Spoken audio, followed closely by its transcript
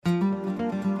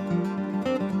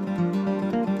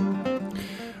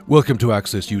Welcome to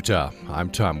Access Utah. I'm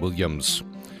Tom Williams.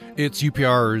 It's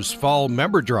UPR's Fall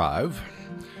Member Drive.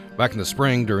 Back in the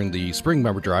spring, during the Spring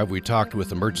Member Drive, we talked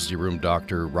with emergency room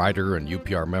doctor, writer, and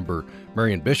UPR member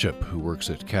Marion Bishop, who works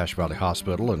at Cache Valley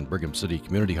Hospital and Brigham City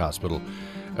Community Hospital.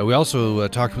 We also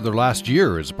talked with her last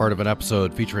year as part of an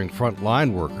episode featuring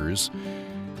frontline workers.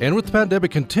 And with the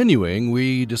pandemic continuing,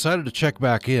 we decided to check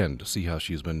back in to see how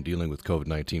she's been dealing with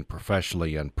COVID-19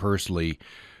 professionally and personally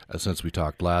since we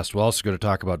talked last. We're also going to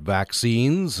talk about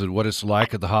vaccines and what it's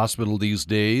like at the hospital these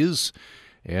days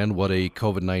and what a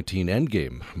COVID-19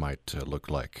 endgame might look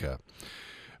like.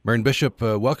 Marion Bishop,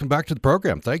 welcome back to the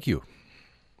program. Thank you.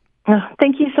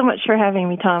 Thank you so much for having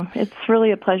me, Tom. It's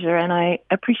really a pleasure, and I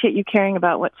appreciate you caring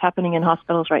about what's happening in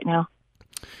hospitals right now.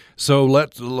 So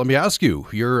let me ask you,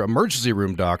 you're an emergency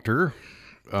room doctor.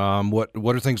 What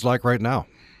are things like right now?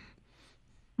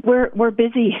 We're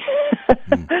busy.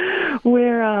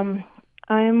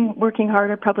 I'm working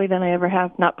harder probably than I ever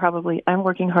have. Not probably. I'm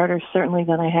working harder certainly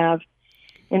than I have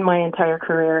in my entire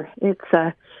career. It's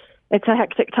a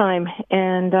hectic time,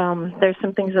 and there's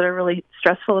some things that are really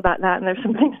stressful about that, and there's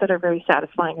some things that are very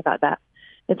satisfying about that.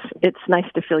 It's nice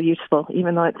to feel useful,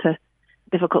 even though it's a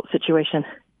difficult situation.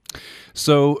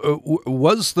 So,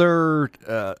 was there?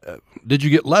 Did you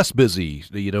get less busy?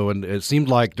 And it seemed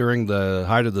like during the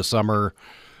height of the summer,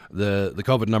 the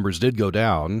COVID numbers did go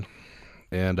down,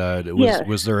 and yes.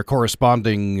 Was there a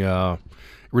corresponding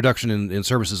reduction in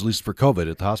services, at least for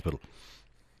COVID, at the hospital?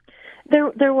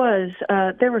 There was.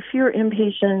 There were fewer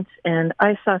inpatients, and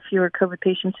I saw fewer COVID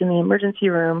patients in the emergency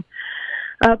room.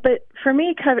 But for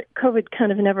me, COVID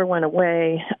kind of never went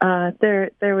away.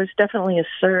 There was definitely a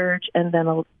surge and then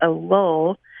a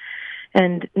lull,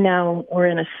 and now we're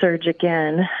in a surge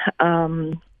again.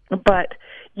 But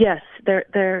yes,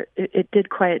 it did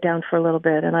quiet down for a little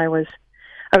bit, and I was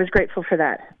grateful for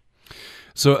that.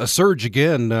 So a surge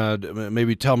again.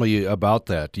 Maybe tell me about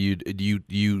that. Do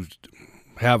you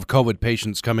have COVID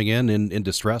patients coming in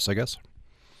distress, I guess?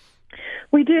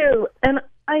 We do, and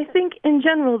I think in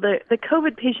general the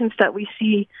COVID patients that we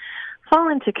see fall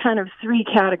into kind of three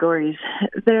categories.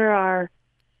 There are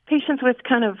patients with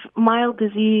kind of mild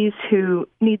disease who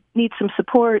need some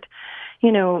support,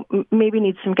 maybe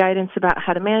need some guidance about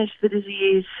how to manage the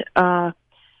disease. There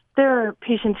are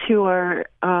patients who are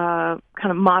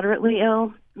kind of moderately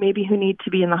ill, maybe who need to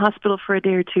be in the hospital for a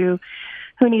day or two,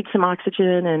 who need some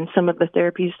oxygen and some of the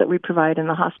therapies that we provide in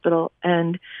the hospital.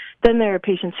 And then there are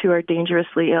patients who are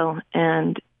dangerously ill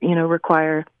and,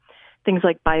 require things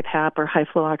like BiPAP or high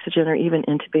flow oxygen or even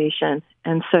intubation.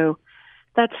 And so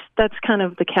that's kind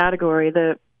of the category.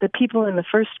 The people in the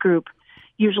first group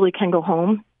usually can go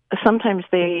home. Sometimes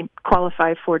they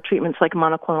qualify for treatments like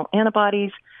monoclonal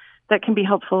antibodies that can be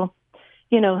helpful.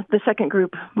 The second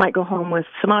group might go home with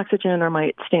some oxygen or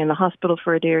might stay in the hospital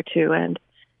for a day or two, and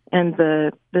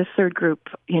the third group,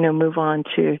 move on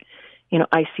to,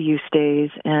 ICU stays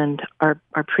and are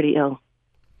pretty ill.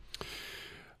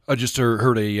 I just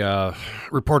heard a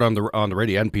report on the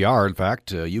radio, NPR, in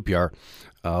fact, UPR,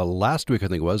 last week, I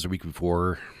think it was, the week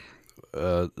before.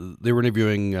 They were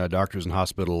interviewing doctors in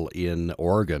hospital in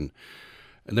Oregon,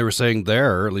 and they were saying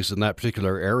there, at least in that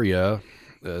particular area,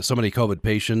 so many COVID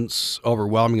patients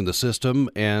overwhelming the system,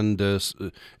 and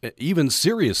even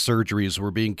serious surgeries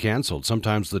were being canceled,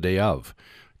 sometimes the day of.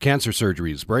 Cancer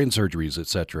surgeries, brain surgeries,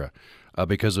 etc.,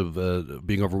 because of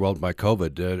being overwhelmed by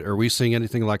COVID. Are we seeing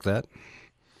anything like that?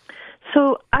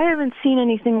 So I haven't seen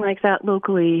anything like that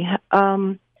locally.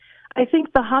 I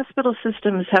think the hospital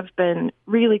systems have been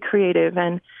really creative,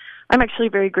 and I'm actually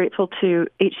very grateful to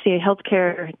HCA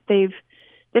Healthcare.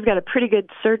 They've got a pretty good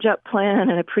surge up plan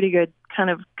and a pretty good kind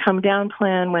of come down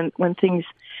plan when things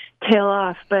tail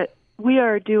off. But we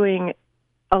are doing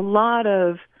a lot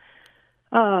of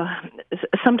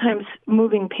sometimes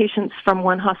moving patients from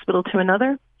one hospital to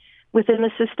another within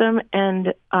the system.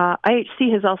 And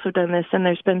IHC has also done this, and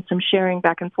there's been some sharing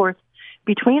back and forth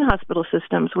between hospital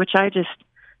systems, which I just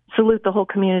salute the whole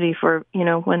community for.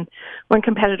 When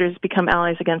competitors become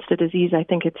allies against a disease, I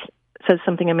think it says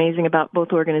something amazing about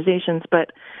both organizations.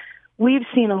 But we've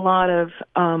seen a lot of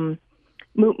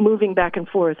moving back and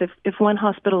forth. If one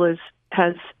hospital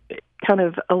has kind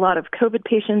of a lot of COVID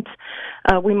patients,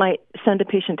 we might send a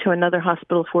patient to another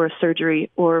hospital for a surgery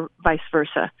or vice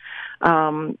versa.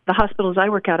 The hospitals I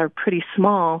work at are pretty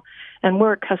small, and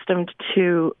we're accustomed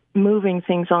to moving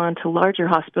things on to larger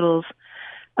hospitals,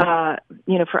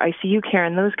 for ICU care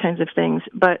and those kinds of things.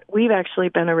 But we've actually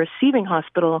been a receiving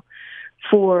hospital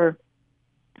for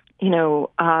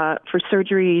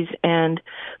surgeries and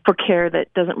for care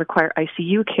that doesn't require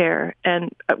ICU care.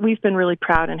 And we've been really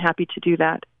proud and happy to do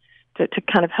that, to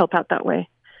kind of help out that way.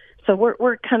 So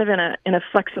we're kind of in a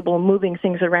flexible, moving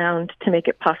things around to make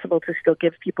it possible to still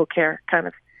give people care kind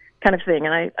of thing.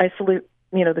 And I salute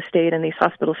the state and these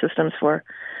hospital systems for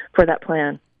that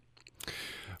plan.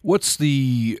 What's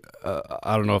the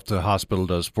I don't know if the hospital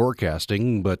does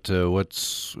forecasting, but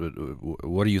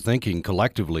what are you thinking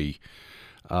collectively?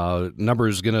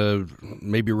 Numbers going to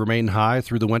maybe remain high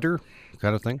through the winter,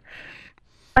 kind of thing?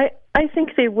 I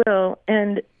think they will,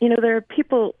 and there are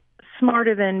people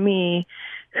smarter than me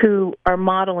who are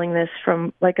modeling this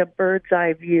from like a bird's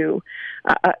eye view.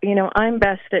 I'm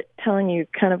best at telling you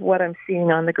kind of what I'm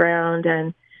seeing on the ground,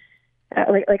 and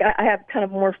I have kind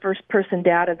of more first person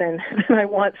data than I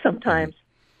want sometimes.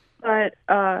 But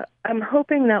I'm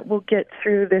hoping that we'll get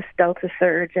through this Delta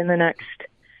surge in the next,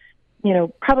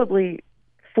 probably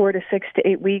 4 to 6 to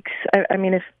 8 weeks. I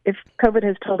mean, if COVID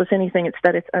has told us anything, it's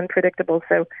that it's unpredictable.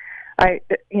 So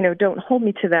don't hold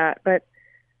me to that. But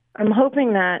I'm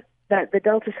hoping that the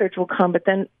Delta surge will come,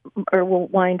 or will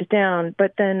wind down.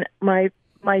 But then my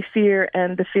fear,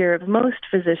 and the fear of most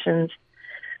physicians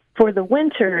for the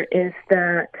winter, is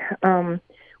that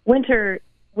winter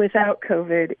without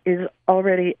COVID is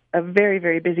already a very,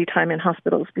 very busy time in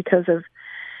hospitals because of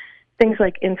things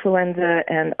like influenza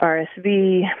and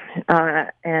RSV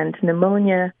and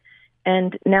pneumonia.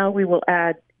 And now we will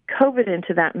add COVID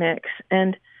into that mix.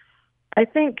 And I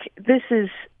think this is,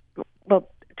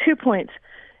 2 points.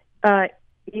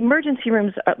 Emergency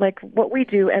rooms, like what we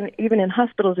do, and even in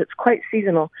hospitals, it's quite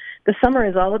seasonal. The summer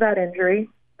is all about injury.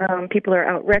 People are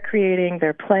out recreating,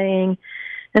 they're playing.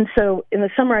 And so in the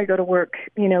summer, I go to work,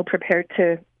 prepared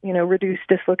to, reduce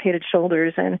dislocated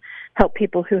shoulders and help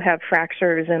people who have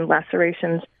fractures and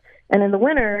lacerations. And in the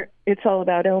winter, it's all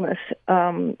about illness.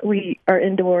 We are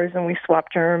indoors and we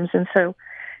swap germs. And so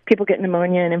people get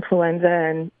pneumonia and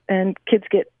influenza, and kids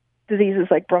get diseases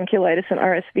like bronchiolitis and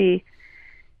RSV.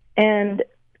 And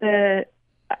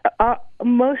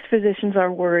most physicians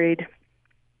are worried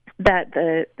that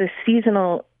the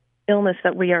seasonal illness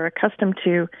that we are accustomed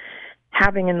to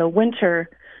having in the winter,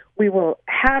 we will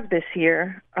have this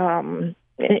year, in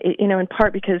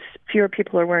part because fewer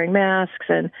people are wearing masks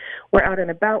and we're out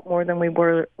and about more than we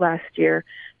were last year.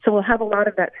 So we'll have a lot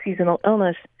of that seasonal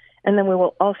illness, and then we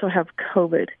will also have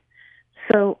COVID.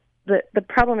 So the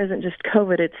problem isn't just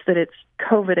COVID, it's that it's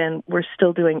COVID and we're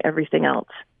still doing everything else.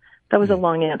 That was a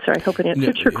long answer. I hope it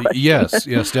answered your question.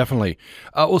 Yes, definitely.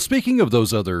 Well, speaking of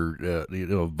those other,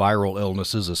 viral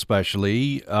illnesses,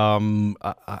 especially,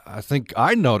 I think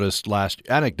I noticed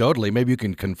anecdotally, maybe you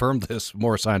can confirm this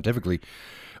more scientifically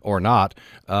or not.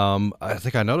 I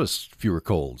think I noticed fewer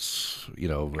colds,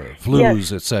 flus,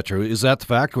 yes, etc. Is that the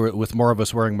fact? With more of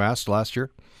us wearing masks last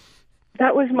year?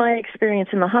 That was my experience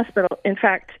in the hospital. In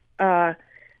fact, the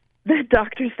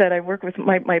doctors that I work with,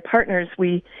 my partners,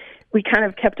 we kind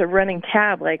of kept a running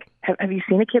tab, like, have you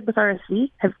seen a kid with RSV?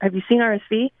 Have you seen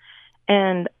RSV?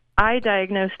 And I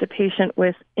diagnosed a patient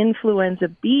with influenza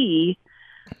B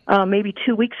maybe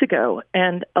 2 weeks ago,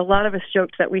 and a lot of us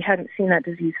joked that we hadn't seen that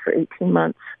disease for 18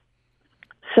 months.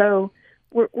 So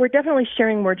we're definitely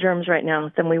sharing more germs right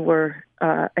now than we were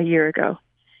a year ago.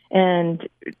 And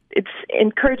it's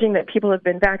encouraging that people have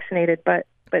been vaccinated, but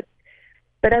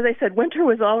as I said, winter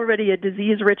was already a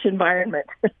disease-rich environment,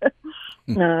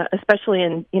 especially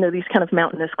in these kind of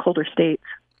mountainous, colder states.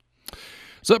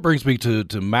 So that brings me to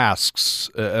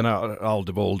masks, and I'll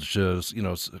divulge a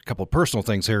couple of personal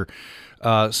things here.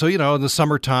 So in the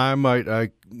summertime,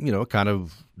 I kind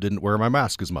of didn't wear my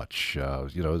mask as much.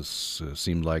 It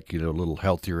seemed like a little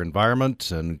healthier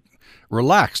environment and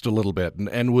relaxed a little bit,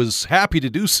 and was happy to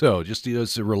do so. Just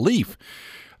it's a relief.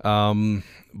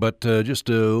 But just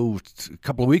a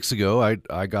couple of weeks ago,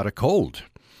 I got a cold,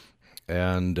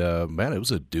 and man, it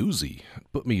was a doozy.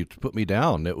 Put me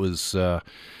down. It was, so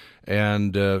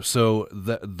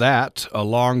that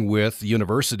along with the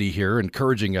university here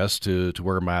encouraging us to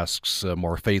wear masks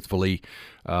more faithfully.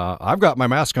 I've got my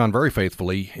mask on very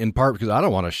faithfully, in part because I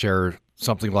don't want to share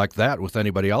something like that with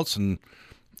anybody else, and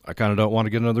I kind of don't want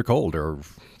to get another cold or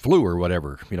flu or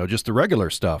whatever. Just the regular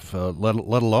stuff, let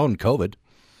alone COVID.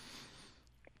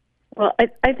 Well,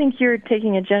 I think you're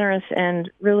taking a generous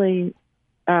and really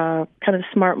kind of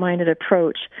smart-minded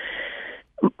approach.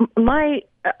 I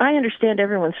understand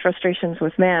everyone's frustrations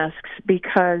with masks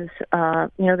because,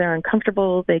 they're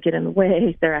uncomfortable, they get in the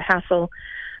way, they're a hassle.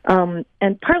 And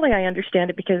partly I understand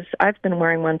it because I've been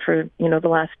wearing one for, the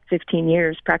last 15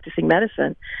 years practicing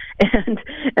medicine.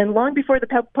 And long before the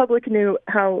public knew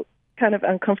how kind of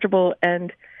uncomfortable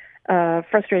and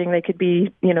frustrating they could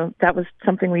be, that was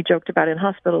something we joked about in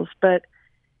hospitals. But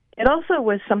it also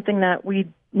was something that we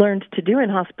learned to do in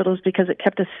hospitals because it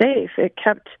kept us safe. It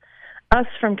kept us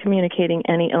from communicating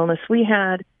any illness we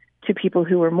had to people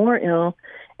who were more ill.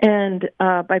 And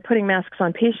by putting masks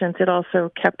on patients, it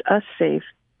also kept us safe.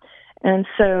 And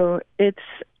so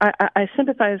I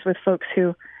sympathize with folks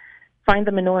who find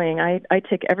them annoying. I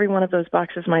tick every one of those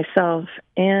boxes myself.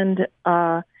 And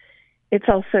it's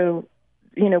also,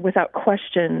 without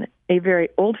question, a very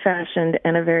old-fashioned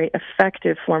and a very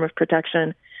effective form of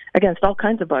protection against all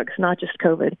kinds of bugs, not just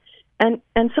COVID. And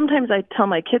sometimes I tell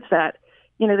my kids that,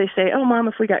 they say, "Oh, Mom,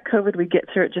 if we got COVID, we'd get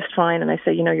through it just fine." And I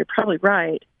say, you're probably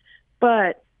right.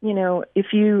 But,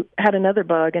 if you had another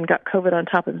bug and got COVID on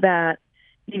top of that,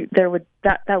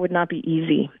 that would not be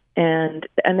easy. And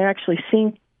they're actually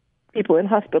seeing people in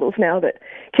hospitals now that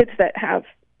kids that have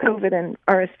COVID and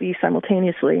RSV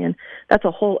simultaneously, and that's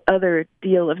a whole other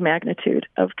deal of magnitude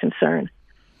of concern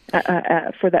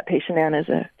for that patient and as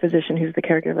a physician who's the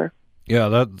caregiver. Yeah,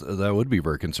 that would be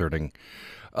very concerning.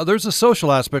 There's a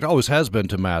social aspect, always has been,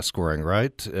 to mask wearing,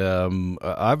 right?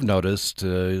 I've noticed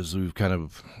as we've kind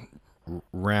of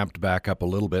ramped back up a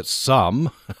little bit,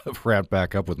 some have ramped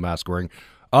back up with mask wearing.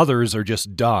 Others are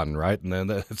just done, right? And then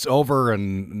it's over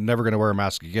and never going to wear a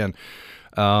mask again.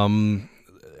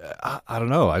 I don't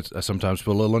know. I sometimes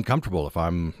feel a little uncomfortable if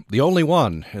I'm the only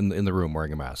one in the room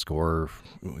wearing a mask, or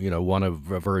one of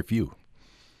very few.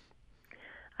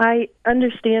 I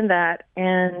understand that,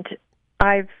 and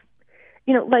I've,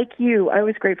 like you, I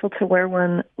was grateful to wear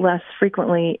one less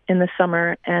frequently in the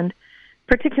summer, and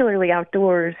particularly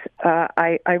outdoors.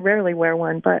 I rarely wear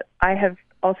one, but I have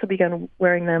also begun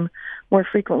wearing them more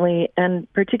frequently,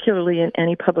 and particularly in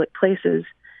any public places.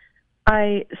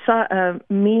 I saw a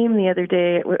meme the other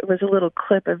day. It was a little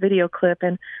clip, a video clip,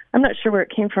 and I'm not sure where it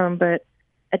came from, but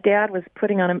a dad was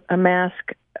putting on a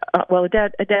mask. A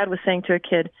dad was saying to a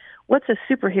kid, "What's a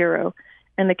superhero?"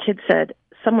 And the kid said,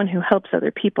 "Someone who helps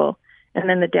other people." And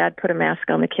then the dad put a mask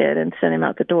on the kid and sent him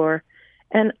out the door.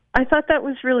 And I thought that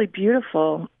was really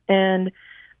beautiful. And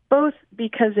both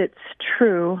because it's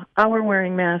true, our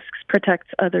wearing masks protects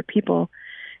other people,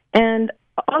 and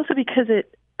also because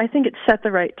I think it set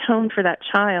the right tone for that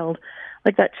child.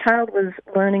 Like, that child was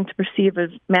learning to perceive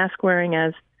as mask wearing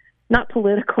as not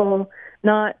political,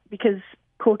 not because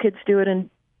cool kids do it and,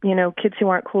 kids who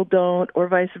aren't cool don't, or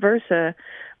vice versa.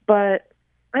 But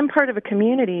I'm part of a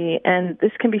community, and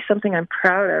this can be something I'm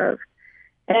proud of.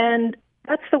 And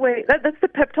that's the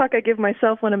pep talk I give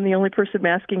myself when I'm the only person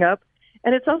masking up.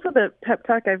 And it's also the pep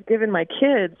talk I've given my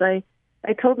kids. I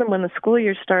told them when the school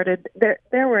year started, they're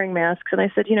wearing masks, and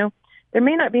I said, there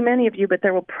may not be many of you, but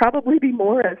there will probably be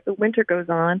more as the winter goes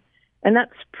on. And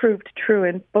that's proved true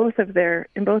in both of their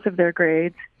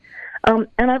grades. And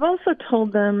I've also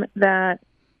told them that,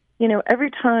 every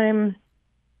time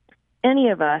any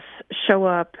of us show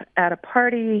up at a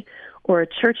party or a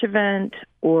church event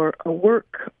or a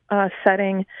work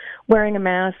setting wearing a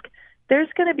mask, there's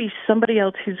going to be somebody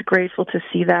else who's grateful to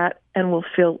see that and will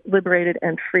feel liberated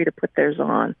and free to put theirs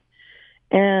on.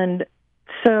 And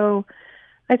so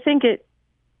I think it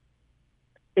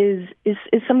is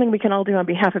something we can all do on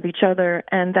behalf of each other,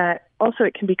 and that also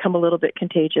it can become a little bit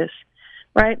contagious,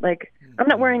 right? Like, I'm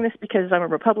not wearing this because I'm a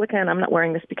Republican. I'm not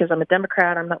wearing this because I'm a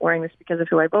Democrat. I'm not wearing this because of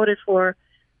who I voted for.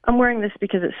 I'm wearing this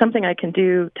because it's something I can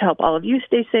do to help all of you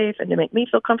stay safe and to make me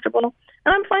feel comfortable,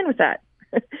 and I'm fine with that.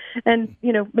 And,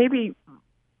 maybe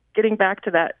getting back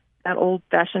to that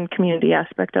old-fashioned community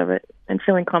aspect of it and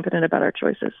feeling confident about our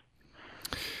choices.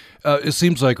 It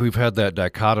seems like we've had that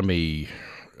dichotomy.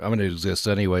 I mean, it exists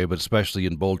anyway, but especially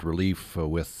in bold relief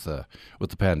with the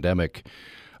pandemic,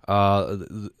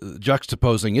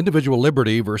 juxtaposing individual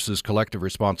liberty versus collective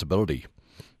responsibility.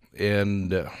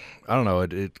 And I don't know,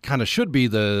 it kind of should be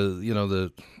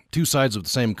the two sides of the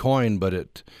same coin, but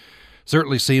it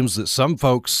certainly seems that some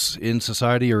folks in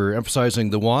society are emphasizing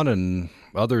the one and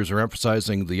others are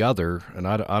emphasizing the other. And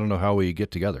I don't know how we get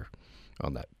together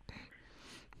on that.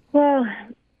 Well,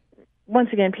 once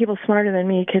again, people smarter than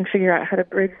me can figure out how to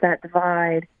bridge that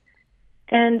divide.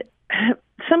 And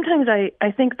sometimes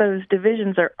I think those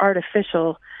divisions are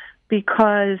artificial,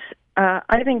 because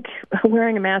I think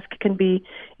wearing a mask can be,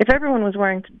 if everyone was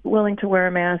willing to wear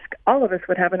a mask, all of us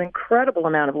would have an incredible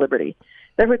amount of liberty.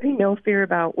 There would be no fear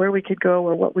about where we could go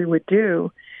or what we would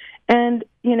do. And,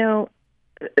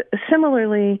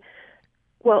 similarly,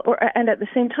 and at the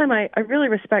same time, I really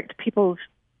respect people's,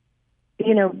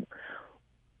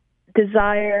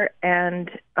 desire and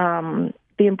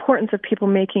the importance of people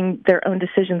making their own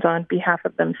decisions on behalf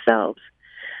of themselves.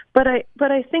 But I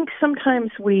think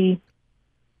sometimes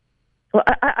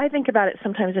I think about it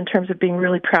sometimes in terms of being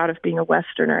really proud of being a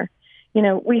Westerner.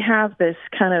 We have this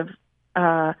kind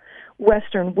of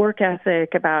Western work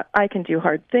ethic about I can do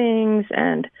hard things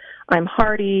and I'm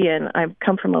hardy, and I've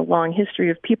come from a long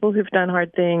history of people who've done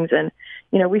hard things, and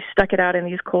we stuck it out in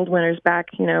these cold winters back,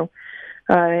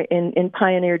 in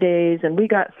pioneer days, and we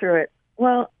got through it.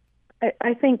 Well,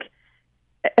 I think,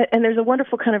 and there's a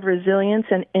wonderful kind of resilience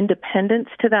and independence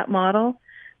to that model.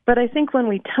 But I think when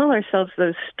we tell ourselves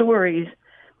those stories,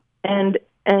 and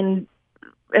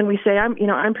we say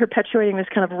I'm perpetuating this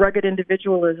kind of rugged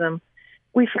individualism,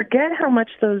 we forget how much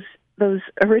those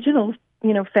original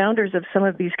founders of some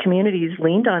of these communities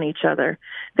leaned on each other.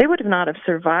 They would not have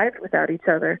survived without each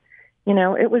other.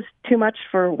 It was too much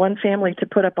for one family to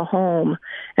put up a home,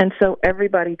 and so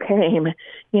everybody came.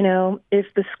 If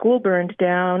the school burned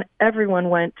down, everyone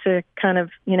went to kind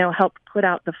of, help put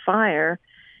out the fire.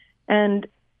 And,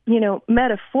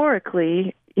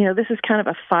 metaphorically, this is kind of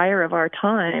a fire of our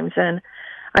times. And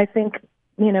I think,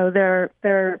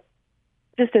 they're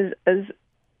just as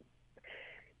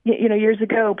years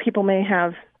ago, people may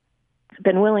have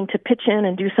been willing to pitch in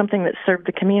and do something that served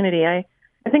the community. I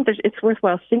think it's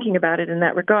worthwhile thinking about it in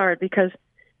that regard, because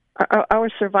our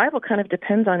survival kind of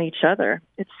depends on each other.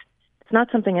 It's not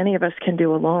something any of us can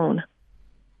do alone.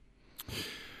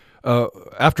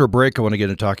 After a break, I want to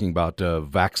get into talking about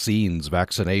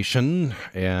vaccination,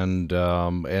 and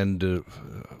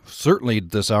certainly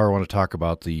this hour I want to talk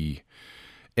about the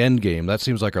end game. That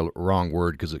seems like a wrong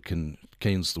word because it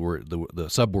contains the word the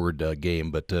subword game,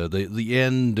 but the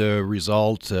end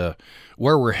result,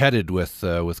 where we're headed with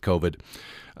COVID.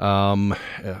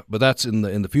 But that's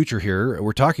in the future here.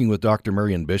 We're talking with Dr.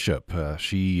 Marion Bishop.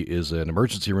 She is an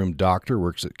emergency room doctor,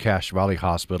 works at Cache Valley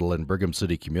Hospital and Brigham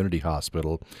City Community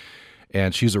Hospital,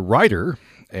 and she's a writer.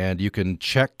 And you can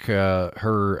check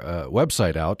her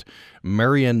website out,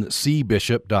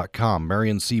 marioncbishop.com,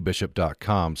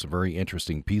 marioncbishop.com. Some very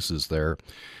interesting pieces there.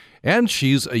 And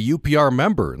she's a UPR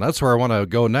member, and that's where I want to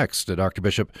go next, Dr.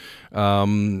 Bishop.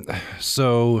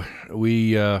 So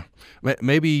we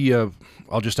maybe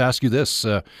I'll just ask you this.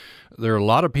 There are a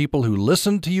lot of people who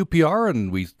listen to UPR,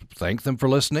 and we thank them for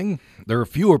listening. There are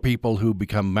fewer people who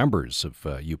become members of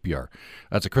UPR.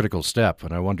 That's a critical step,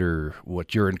 and I wonder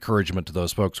what your encouragement to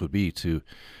those folks would be to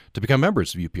become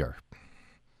members of UPR.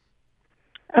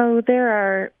 Oh, there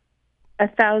are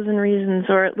 1,000 reasons,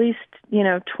 or at least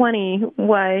 20,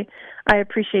 why I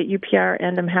appreciate UPR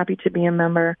and I'm happy to be a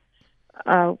member.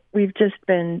 We've just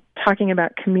been talking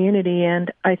about community,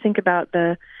 and I think about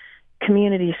the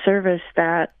community service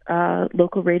that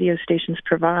local radio stations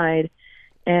provide,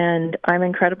 and I'm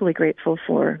incredibly grateful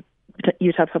for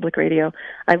Utah Public Radio.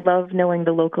 I love knowing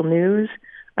the local news.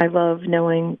 I love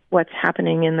knowing what's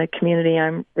happening in the community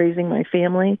I'm raising my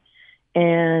family,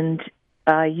 and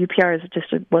UPR is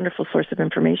just a wonderful source of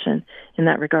information in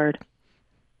that regard.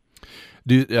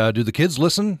 Do the kids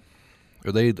listen?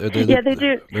 Are they yeah, they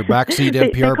do. They're backseat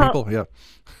NPR people? Yeah.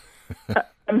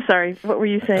 I'm sorry. What were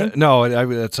you saying?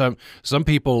 No, some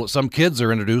people, some kids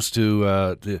are introduced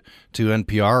to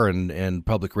NPR and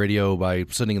public radio by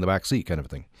sitting in the back seat, kind of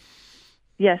thing.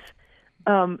 Yes,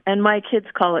 and my kids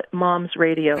call it Mom's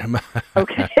Radio.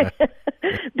 Okay,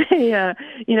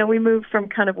 we moved from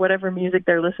kind of whatever music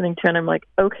they're listening to, and I'm like,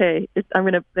 okay,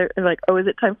 they're like, oh, is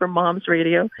it time for Mom's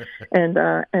Radio? And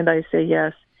I say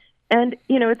yes. And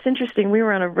it's interesting. We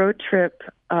were on a road trip.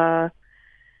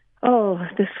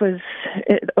 This was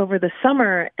over the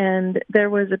summer, and there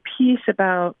was a piece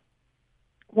about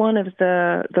one of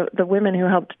the women who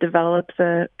helped develop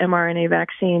the mRNA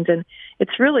vaccines, and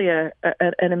it's really an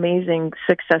amazing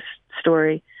success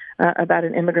story about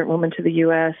an immigrant woman to the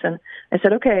U.S. And I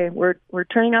said, okay, we're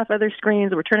turning off other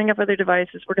screens, we're turning off other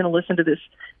devices, we're going to listen to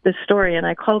this story. And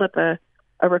I called up a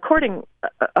recording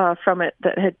from it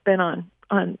that had been on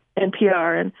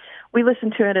NPR, and we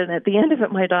listened to it. And at the end of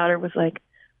it, my daughter was like,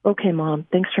 okay, Mom,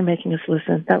 thanks for making us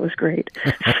listen. That was great.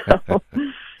 So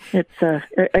it's a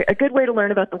good way to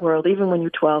learn about the world, even when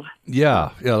you're 12.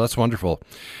 Yeah, that's wonderful.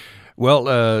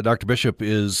 Well, Dr. Bishop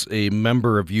is a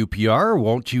member of UPR.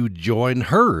 Won't you join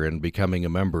her in becoming a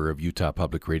member of Utah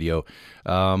Public Radio?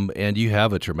 And you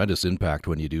have a tremendous impact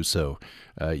when you do so.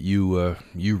 You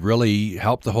really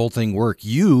help the whole thing work.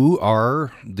 You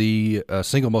are the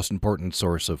single most important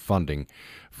source of funding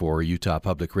for Utah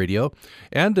Public Radio.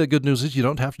 And the good news is you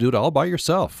don't have to do it all by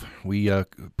yourself. We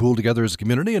pool together as a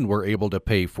community, and we're able to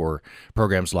pay for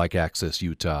programs like Access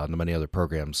Utah and the many other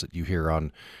programs that you hear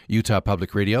on Utah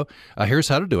Public Radio. Here's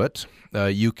how to do it.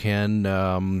 You can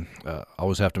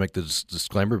always have to make this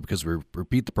disclaimer because we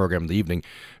repeat the program in the evening.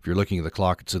 If you're looking at the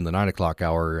clock, it's in the 9 o'clock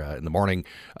hour in the morning.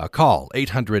 Call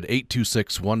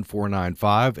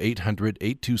 800-826-1495,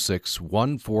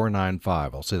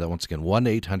 800-826-1495. I'll say that once again,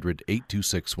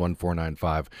 1-800-826-1495.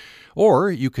 800-826-1495.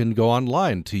 Or you can go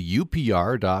online to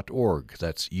upr.org.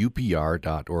 That's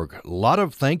upr.org. A lot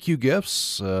of thank you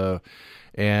gifts,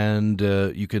 and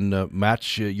you can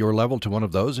match your level to one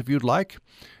of those if you'd like,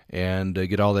 and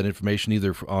get all that information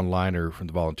either online or from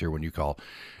the volunteer when you call.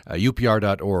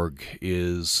 upr.org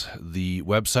is the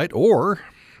website, or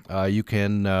you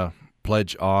can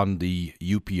pledge on the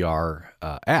UPR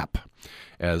app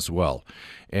as well.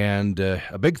 And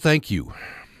a big thank you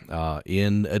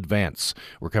in advance.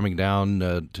 We're coming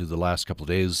down to the last couple of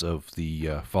days of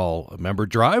the fall member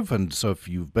drive, and so if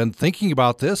you've been thinking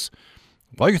about this,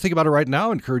 while you're thinking about it right now,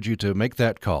 I encourage you to make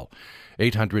that call.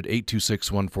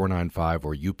 800-826-1495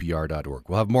 or upr.org.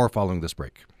 We'll have more following this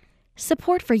break.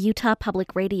 Support for Utah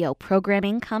Public Radio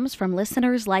programming comes from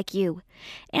listeners like you.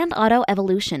 And Auto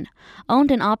Evolution,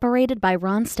 owned and operated by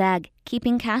Ron Stagg,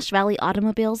 keeping Cache Valley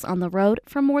automobiles on the road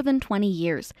for more than 20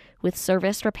 years, with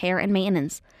service, repair, and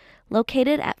maintenance.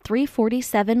 Located at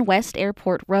 347 West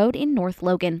Airport Road in North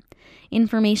Logan.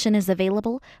 Information is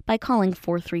available by calling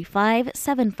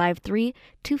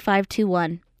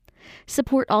 435-753-2521.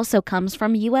 Support also comes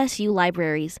from USU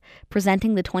Libraries,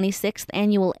 presenting the 26th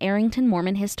Annual Arrington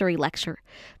Mormon History Lecture,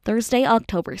 Thursday,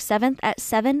 October 7th at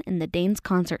 7 in the Danes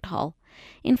Concert Hall.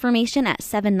 Information at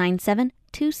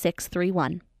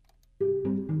 797-2631.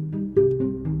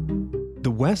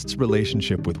 The West's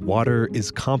relationship with water is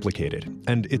complicated,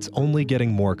 and it's only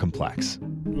getting more complex.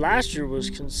 Last year was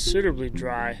considerably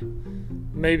dry,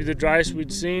 maybe the driest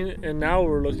we'd seen, and now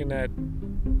we're looking at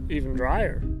even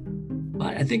drier.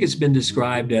 I think it's been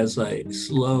described as a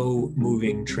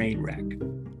slow-moving train wreck.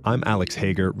 I'm Alex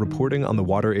Hager, reporting on the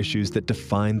water issues that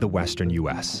define the western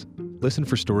U.S. Listen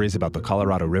for stories about the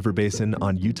Colorado River Basin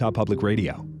on Utah Public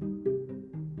Radio.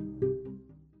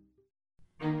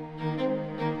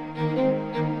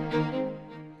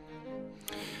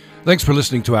 Thanks for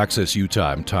listening to Access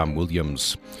Utah. I'm Tom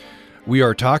Williams. We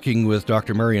are talking with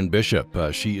Dr. Marion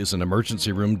Bishop. She is an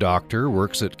emergency room doctor,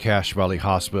 works at Cache Valley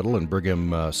Hospital and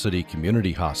Brigham City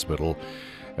Community Hospital.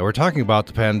 And we're talking about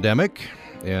the pandemic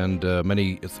and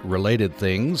many related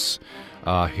things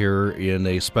here in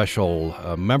a special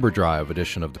member drive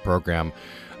edition of the program.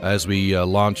 As we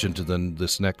launch into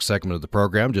this next segment of the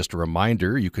program, just a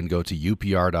reminder, you can go to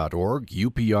upr.org,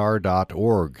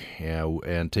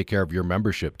 and take care of your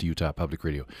membership to Utah Public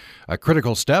Radio. A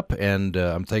critical step, and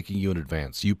I'm thanking you in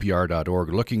advance.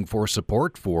 upr.org, looking for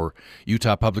support for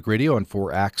Utah Public Radio and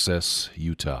for Access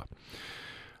Utah.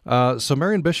 So,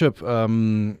 Marion Bishop, I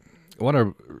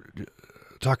want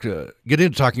to get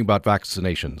into talking about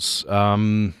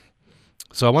vaccinations.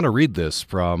 So I want to read this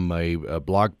from a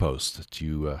blog post that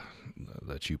you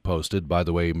posted. By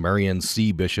the way,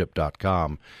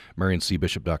 marioncbishop.com.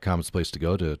 Marioncbishop.com is the place to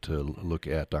go to look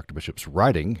at Dr. Bishop's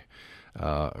writing.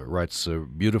 Writes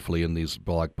beautifully in these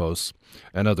blog posts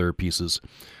and other pieces.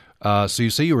 So you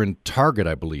say you were in Target,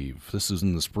 I believe. This is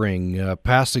in the spring.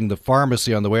 Passing the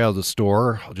pharmacy on the way out of the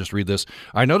store. I'll just read this.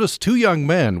 I noticed two young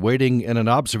men waiting in an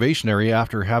observation area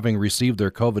after having received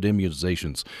their COVID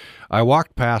immunizations. I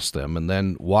walked past them and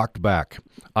then walked back.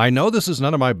 I know this is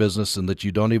none of my business and that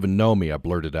you don't even know me, I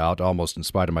blurted out, almost in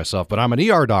spite of myself, but I'm an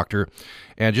ER doctor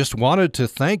and just wanted to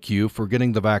thank you for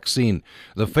getting the vaccine.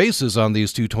 The faces on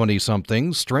these two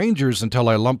 20-somethings, strangers until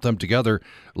I lumped them together,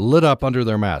 lit up under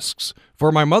their masks.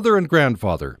 For my mother and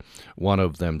grandfather, one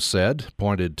of them said,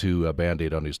 pointed to a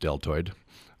Band-Aid on his deltoid.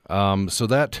 So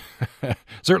that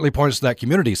certainly points to that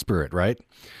community spirit, right?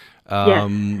 Yes.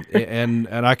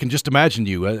 and I can just imagine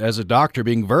you as a doctor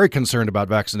being very concerned about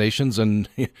vaccinations and,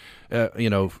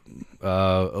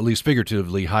 at least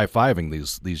figuratively high-fiving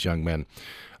these young men.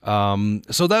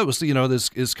 So that was, this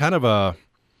is kind of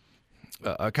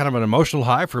an emotional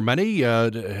high for many.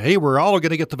 Hey, we're all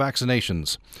going to get the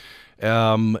vaccinations.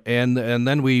 And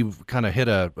then we kind of hit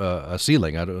a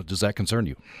ceiling. Does that concern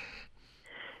you?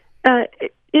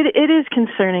 It is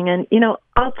concerning. And,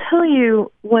 I'll tell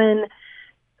you, when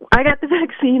I got the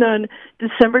vaccine on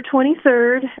December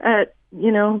 23rd at,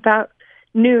 about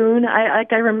noon, I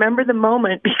remember the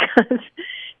moment because,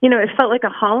 it felt like a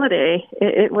holiday.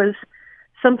 It was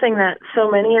something that so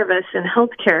many of us in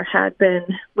healthcare had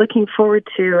been looking forward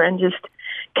to and just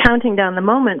counting down the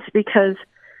moments, because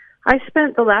I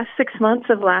spent the last 6 months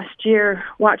of last year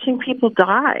watching people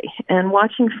die and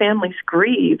watching families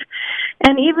grieve.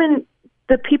 And even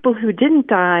the people who didn't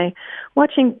die,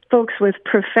 watching folks with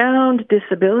profound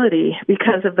disability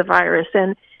because of the virus.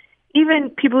 And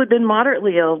even people who'd been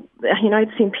moderately ill,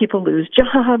 I'd seen people lose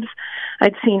jobs.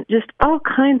 I'd seen just all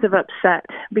kinds of upset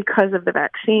because of the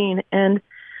vaccine. And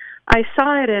I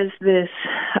saw it as this,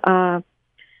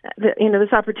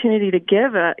 this opportunity to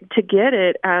get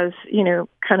it as,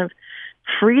 kind of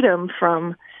freedom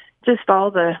from just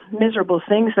all the miserable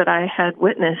things that I had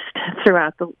witnessed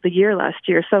throughout the year last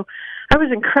year. So I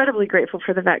was incredibly grateful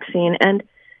for the vaccine and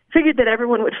figured that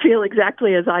everyone would feel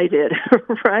exactly as I did,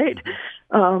 right?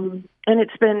 And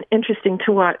it's been interesting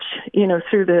to watch,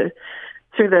 through the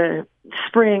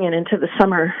spring and into the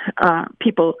summer,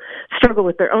 people struggle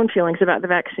with their own feelings about the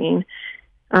vaccine.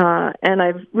 And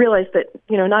I've realized that,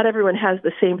 not everyone has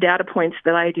the same data points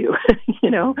that I do.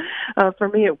 For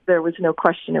me, there was no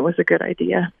question it was a good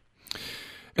idea.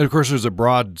 And of course, there's a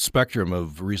broad spectrum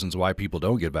of reasons why people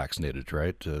don't get vaccinated,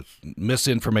 right?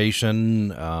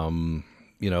 Misinformation,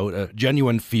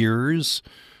 genuine fears.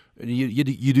 You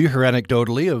do hear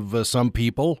anecdotally of some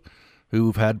people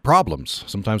who've had problems,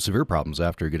 sometimes severe problems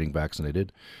after getting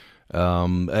vaccinated.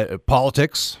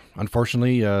 Politics,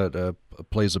 unfortunately,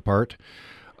 plays a part.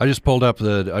 I just pulled up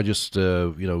Googled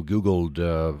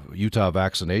Utah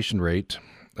vaccination rate,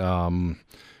 and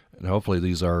hopefully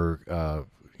these are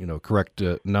correct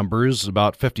numbers.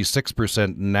 About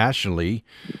 56% nationally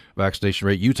vaccination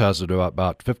rate. Utah's at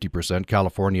about 50%.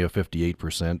 California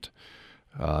 58%.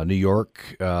 New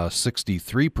York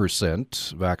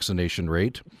 63% vaccination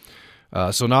rate.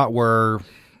 So not where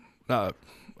I'm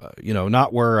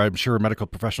sure a medical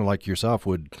professional like yourself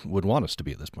would want us to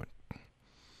be at this point.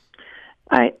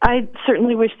 I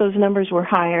certainly wish those numbers were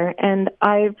higher, and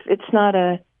it's not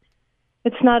an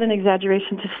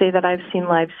exaggeration to say that I've seen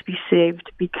lives be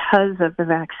saved because of the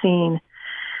vaccine.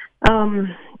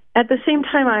 At the same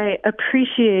time, I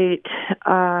appreciate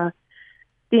the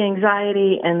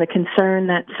anxiety and the concern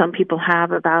that some people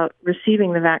have about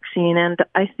receiving the vaccine, and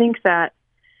I think that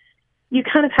you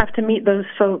kind of have to meet those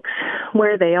folks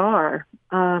where they are.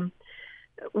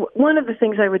 One of the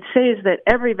things I would say is that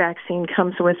every vaccine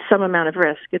comes with some amount of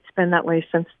risk. It's been that way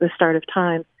since the start of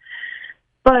time.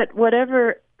 But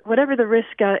whatever the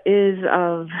risk is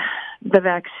of the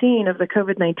vaccine, of the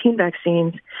COVID-19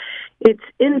 vaccines, it's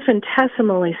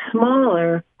infinitesimally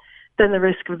smaller than the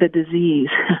risk of the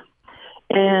disease.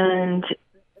 And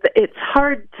it's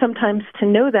hard sometimes to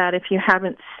know that if you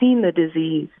haven't seen the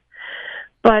disease.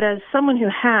 But as someone who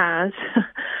has,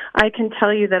 I can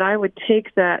tell you that I would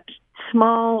take that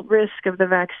small risk of the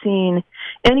vaccine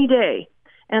any day.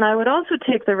 And I would also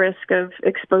take the risk of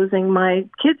exposing my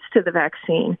kids to the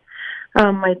vaccine.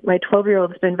 My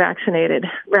 12-year-old has been vaccinated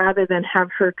rather than have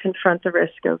her confront the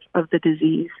risk of the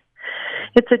disease.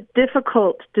 It's a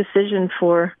difficult decision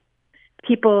for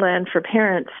people and for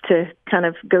parents to kind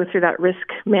of go through that risk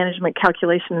management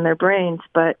calculation in their brains,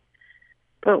 but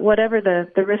whatever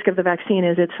the risk of the vaccine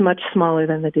is, it's much smaller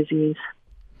than the disease.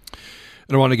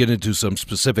 And I want to get into some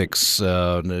specifics,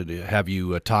 have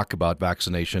you talk about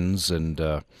vaccinations and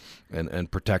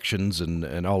protections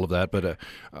and all of that. But I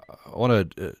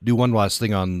want to do one last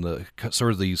thing on the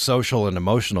sort of the social and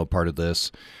emotional part of this.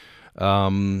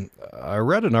 I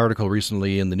read an article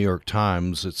recently in the New York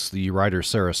Times. It's the writer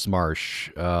Sarah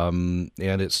Smarsh,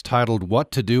 and it's titled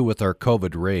 "What to Do with Our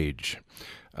COVID Rage."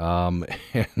 I've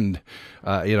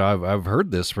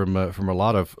heard this from a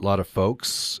lot of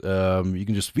folks. You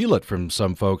can just feel it from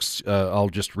some folks. I'll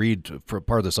just read for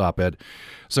part of this op-ed.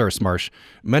 Sarah Smarsh: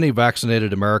 many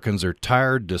vaccinated Americans are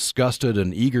tired, disgusted,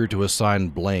 and eager to assign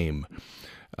blame.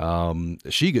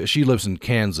 She lives in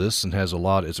Kansas and has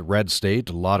it's a red state.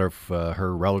 A lot of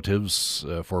her relatives,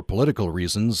 for political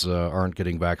reasons, aren't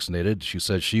getting vaccinated. She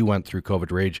says she went through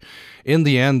COVID rage. In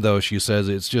the end, though, she says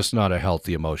it's just not a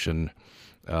healthy emotion.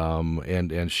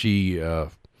 And she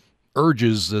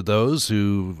urges those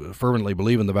who fervently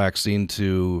believe in the vaccine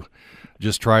to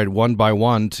just try one by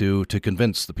one to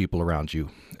convince the people around you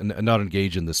and not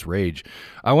engage in this rage.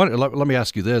 Let me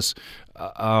ask you this.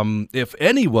 If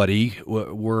anybody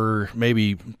were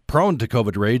maybe prone to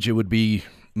COVID rage, it would be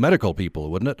medical people,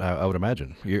 wouldn't it? I would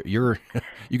imagine. You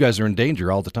guys are in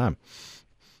danger all the time.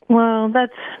 Well,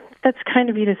 that's kind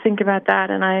of you to think about that,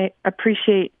 and I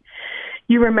appreciate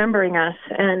you remembering us.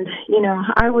 And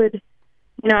I would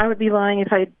be lying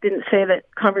if I didn't say that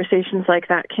conversations like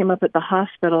that came up at the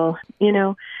hospital.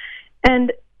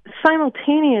 And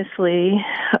simultaneously,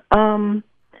 I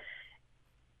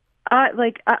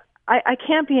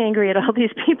can't be angry at all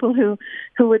these people who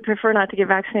would prefer not to get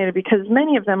vaccinated, because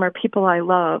many of them are people I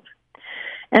love.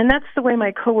 And that's the way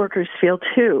my coworkers feel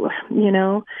too.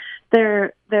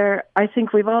 I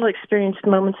think we've all experienced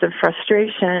moments of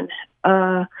frustration.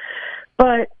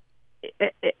 But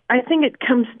I think it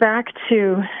comes back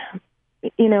to,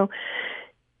 this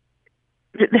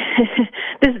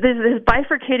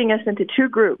bifurcating us into two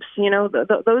groups,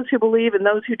 those who believe and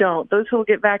those who don't, those who will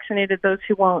get vaccinated, those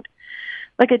who won't.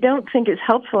 I don't think it's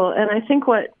helpful. And I think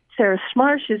what Sarah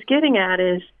Smarsh is getting at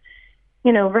is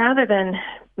rather than,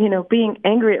 being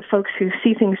angry at folks who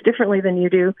see things differently than you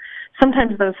do,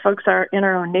 sometimes those folks are in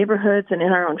our own neighborhoods and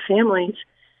in our own families.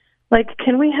 Like,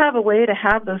 can we have a way to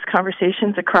have those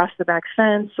conversations across the back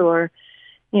fence or,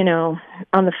 on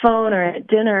the phone or at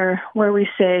dinner where we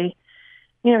say,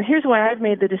 here's why I've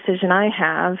made the decision I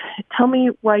have. Tell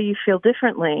me why you feel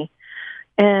differently.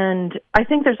 And I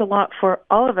think there's a lot for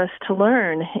all of us to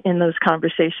learn in those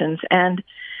conversations and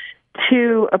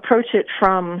to approach it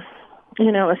from,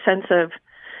 a sense of,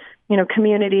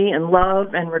 community and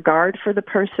love and regard for the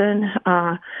person,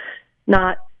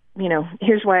 not,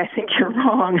 here's why I think you're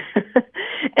wrong.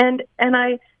 and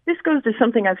this goes to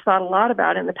something I've thought a lot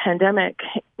about in the pandemic,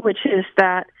 which is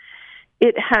that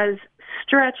it has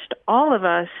stretched all of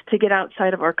us to get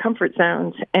outside of our comfort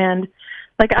zones. And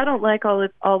I don't like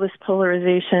all this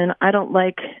polarization. I don't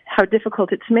like how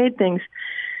difficult it's made things.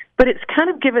 But it's kind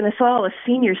of given us all a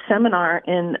senior seminar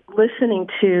in listening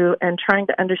to and trying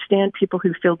to understand people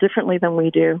who feel differently than we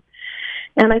do.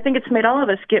 And I think it's made all of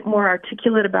us get more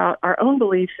articulate about our own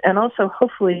beliefs and also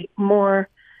hopefully more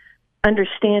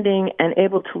understanding and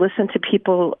able to listen to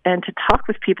people and to talk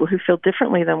with people who feel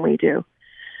differently than we do.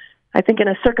 I think in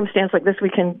a circumstance like this, we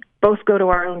can both go to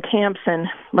our own camps and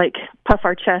puff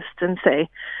our chests and say,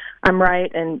 I'm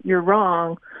right and you're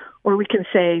wrong. Or we can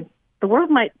say, the world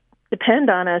might depend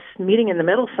on us meeting in the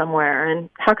middle somewhere. And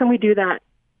how can we do that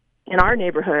in our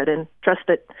neighborhood and trust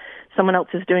that someone else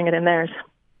is doing it in theirs?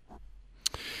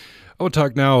 I want to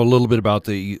talk now a little bit about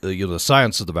the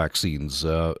science of the vaccines.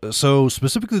 So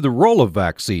specifically the role of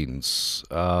vaccines.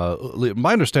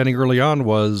 My understanding early on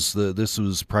was that this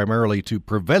was primarily to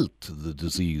prevent the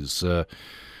disease.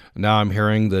 Now I'm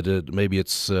hearing that maybe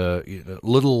it's a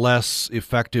little less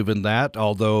effective in that,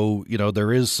 although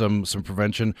there is some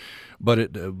prevention,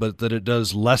 but that it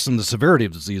does lessen the severity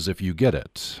of disease if you get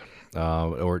it.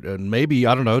 Or maybe,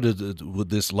 I don't know, would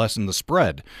this lessen the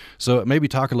spread? So maybe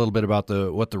talk a little bit about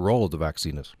what the role of the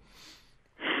vaccine is.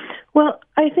 Well,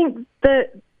 I think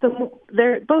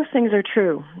both things are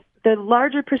true. The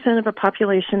larger percent of a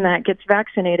population that gets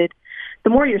vaccinated, the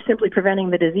more you're simply preventing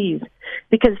the disease,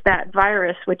 because that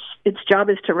virus, which its job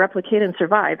is to replicate and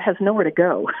survive, has nowhere to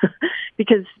go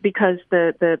because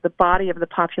the body of the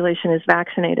population is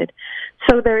vaccinated.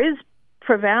 So there is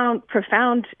profound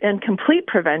and complete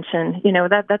prevention.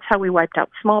 That's how we wiped out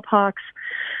smallpox.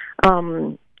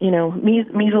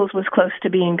 Measles was close to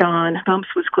being gone. Mumps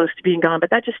was close to being gone, but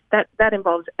that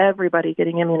involves everybody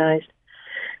getting immunized.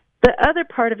 The other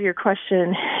part of your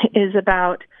question is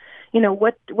about,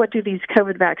 what do these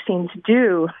COVID vaccines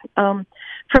do? From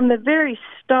the very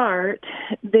start,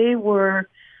 they were,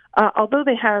 although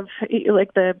they have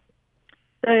the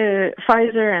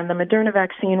Pfizer and the Moderna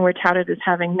vaccine were touted as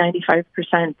having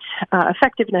 95%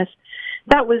 effectiveness,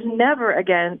 that was never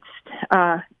against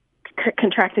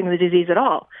contracting the disease at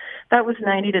all. That was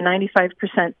 90 to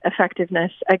 95%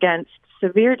 effectiveness against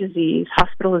severe disease,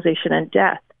 hospitalization, and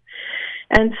death.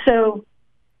 And so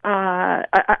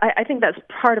I think that's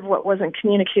part of what wasn't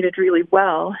communicated really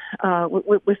well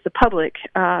with the public.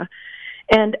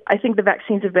 And I think the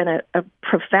vaccines have been a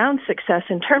profound success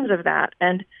in terms of that.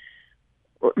 And,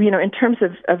 in terms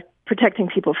of protecting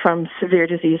people from severe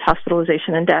disease,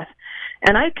 hospitalization, and death.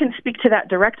 And I can speak to that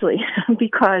directly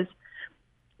because,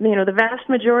 the vast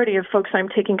majority of folks I'm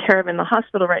taking care of in the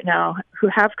hospital right now who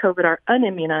have COVID are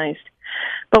unimmunized.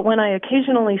 But when I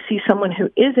occasionally see someone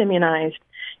who is immunized,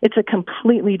 it's a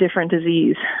completely different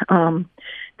disease.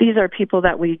 These are people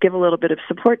that we give a little bit of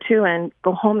support to and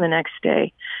go home the next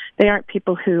day. They aren't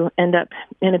people who end up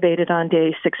intubated on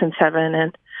day 6 and 7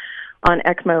 and on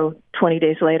ECMO 20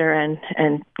 days later and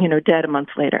dead a month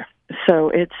later. So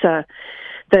it's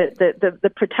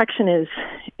the protection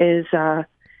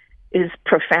is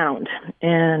profound,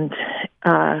 and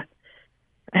I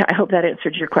hope that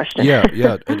answered your question. Yeah,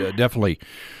 definitely.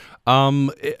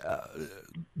 Does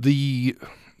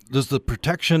the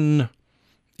protection,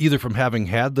 either from having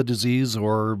had the disease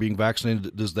or being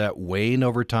vaccinated, does that wane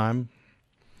over time?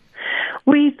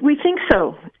 We think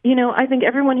so. I think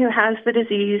everyone who has the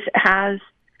disease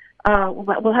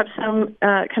will have some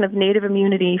kind of native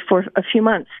immunity for a few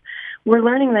months. We're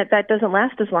learning that doesn't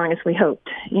last as long as we hoped.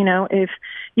 If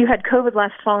you had COVID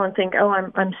last fall and think,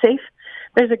 I'm safe,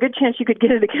 there's a good chance you could get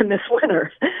it again this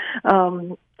winter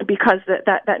because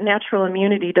that natural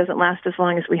immunity doesn't last as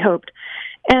long as we hoped.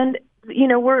 And,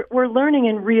 we're learning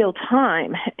in real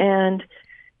time, and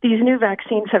these new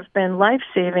vaccines have been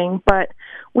life-saving, but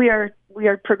we are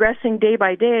progressing day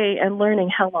by day and learning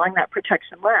how long that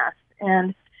protection lasts.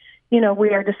 And, we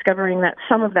are discovering that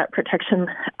some of that protection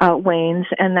wanes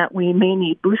and that we may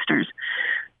need boosters.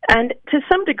 And to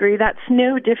some degree, that's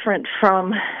no different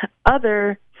from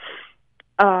other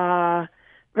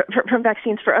from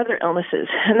vaccines for other illnesses,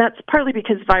 and that's partly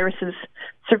because viruses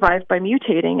survive by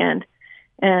mutating, and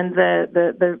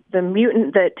the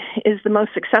mutant that is the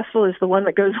most successful is the one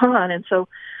that goes on, and so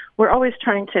we're always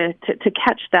trying to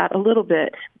catch that a little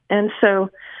bit. And so,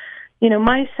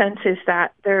 my sense is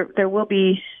that there will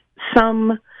be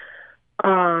some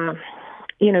change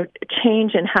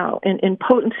in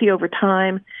potency over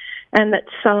time, and that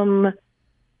some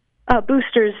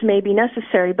boosters may be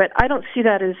necessary, but I don't see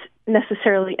that as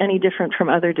necessarily any different from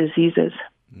other diseases.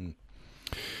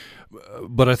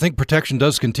 But I think protection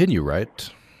does continue, right?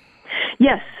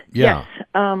 Yes. Yeah.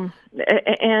 Yes. And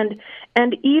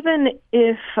even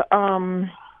if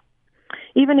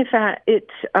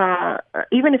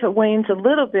it wanes a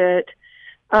little bit,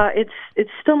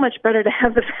 it's still much better to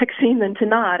have the vaccine than to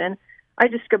not. And I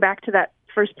just go back to that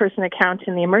first person account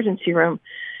in the emergency room.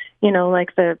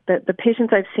 Like the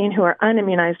patients I've seen who are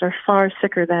unimmunized are far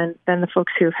sicker than the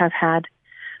folks who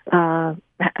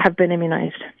have been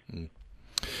immunized.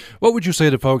 What would you say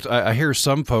to folks? I hear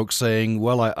some folks saying,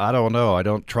 well, I don't know. I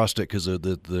don't trust it because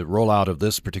the rollout of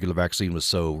this particular vaccine was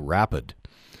so rapid.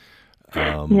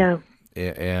 Yeah.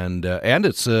 And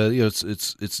it's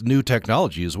it's new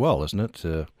technology as well, isn't it?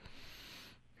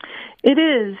 It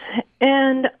is.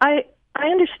 And I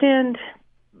understand,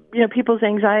 people's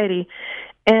anxiety.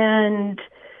 And,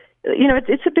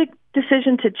 it's a big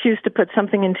decision to choose to put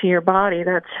something into your body.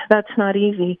 That's not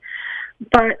easy.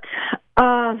 But,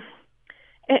 and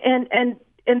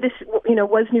this,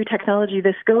 was new technology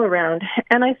this go around.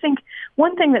 And I think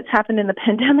one thing that's happened in the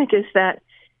pandemic is that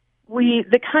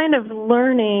the kind of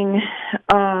learning,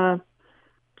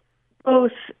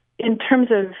 both in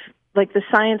terms of like the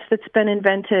science that's been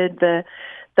invented, the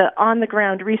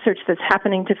on-the-ground research that's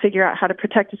happening to figure out how to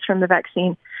protect us from the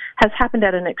vaccine has happened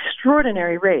at an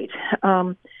extraordinary rate.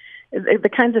 The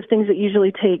kinds of things that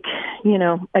usually take,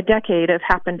 a decade have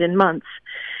happened in months.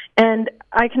 And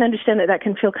I can understand that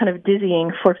can feel kind of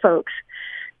dizzying for folks.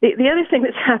 The other thing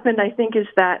that's happened, I think, is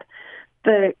that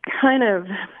the kind of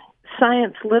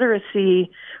science literacy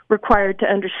required to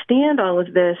understand all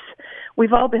of this,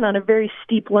 we've all been on a very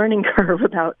steep learning curve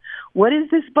about what is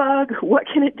this bug, what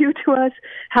can it do to us,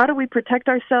 how do we protect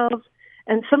ourselves,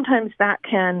 and sometimes that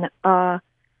can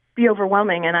be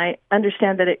overwhelming, and I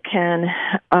understand that it can,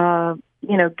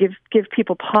 give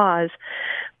people pause.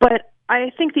 But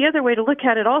I think the other way to look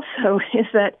at it also is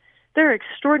that there are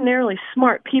extraordinarily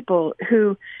smart people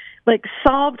who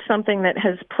solved something that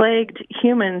has plagued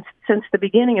humans since the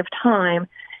beginning of time,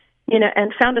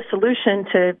 and found a solution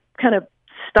to kind of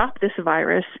stop this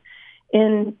virus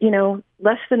in,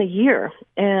 less than a year.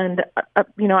 And,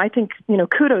 I think,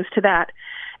 kudos to that.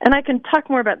 And I can talk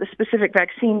more about the specific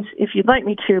vaccines if you'd like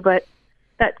me to, but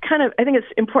I think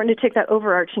it's important to take that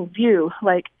overarching view.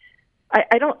 On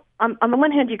the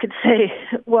one hand, you could say,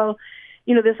 well,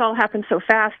 this all happened so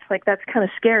fast, that's kind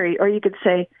of scary. Or you could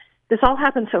say, this all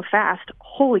happened so fast,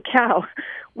 holy cow,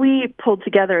 we pulled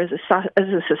together as a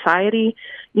society,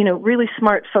 really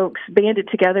smart folks banded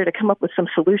together to come up with some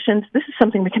solutions. This is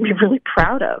something we can be really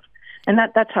proud of. And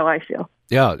that's how I feel.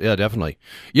 Yeah, definitely.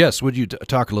 Yes, would you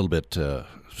talk a little bit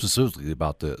specifically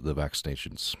about the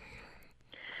vaccinations?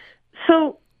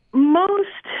 So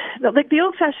the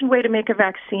old-fashioned way to make a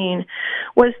vaccine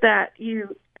was that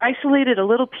you isolated a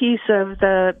little piece of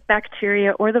the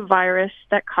bacteria or the virus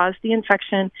that caused the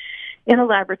infection in a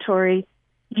laboratory.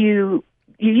 You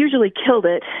usually killed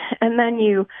it, and then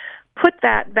you put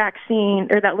that vaccine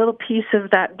or that little piece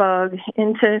of that bug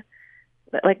into,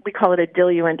 we call it a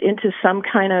diluent, into some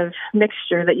kind of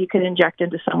mixture that you can inject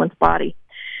into someone's body.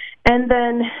 And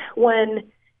then when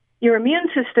your immune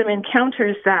system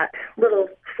encounters that little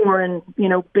foreign,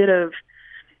 bit of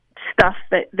stuff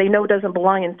that they know doesn't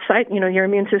belong inside, your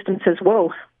immune system says,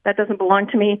 whoa, that doesn't belong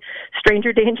to me,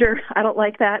 stranger danger, I don't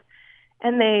like that.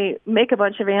 And they make a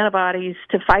bunch of antibodies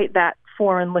to fight that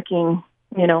foreign-looking,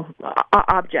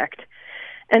 object.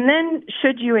 And then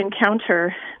should you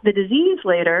encounter the disease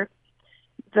later,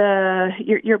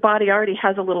 your body already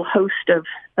has a little host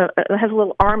has a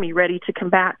little army ready to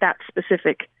combat that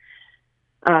specific,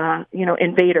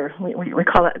 invader. We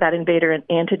call that invader an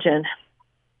antigen.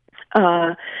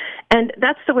 And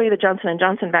that's the way the Johnson &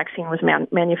 Johnson vaccine was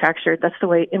manufactured. That's the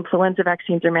way influenza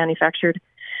vaccines are manufactured.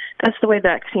 That's the way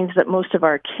vaccines that most of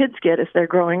our kids get as they're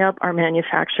growing up are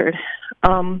manufactured.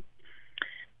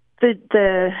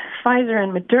 The Pfizer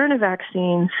and Moderna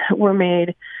vaccines were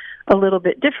made a little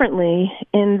bit differently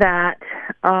in that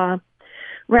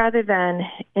rather than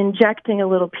injecting a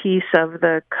little piece of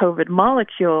the COVID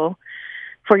molecule,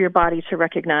 for your body to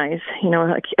recognize,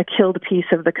 a killed piece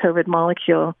of the COVID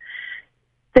molecule.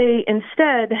 They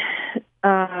instead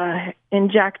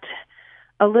inject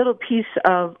a little piece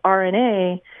of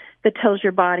RNA that tells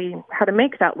your body how to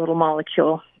make that little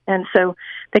molecule. And so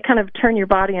they kind of turn your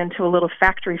body into a little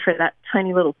factory for that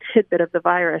tiny little tidbit of the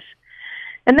virus.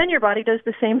 And then your body does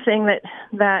the same thing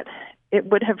that it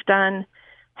would have done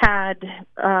had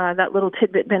that little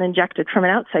tidbit been injected from an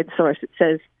outside source. It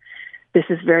says, this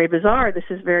is very bizarre, this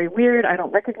is very weird, I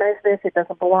don't recognize this, it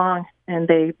doesn't belong, and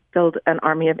they build an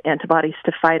army of antibodies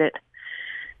to fight it.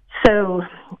 So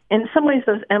in some ways,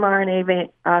 those mRNA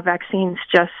vaccines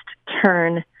just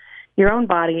turn your own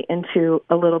body into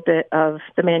a little bit of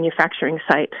the manufacturing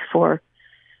site for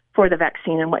the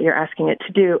vaccine and what you're asking it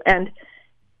to do. And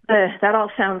that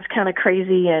all sounds kind of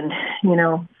crazy and,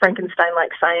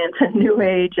 Frankenstein-like science and New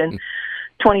Age and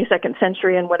 22nd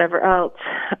century and whatever else.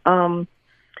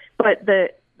 But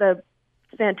the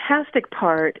fantastic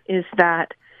part is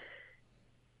that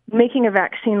making a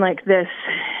vaccine like this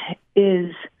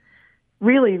is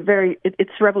really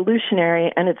it's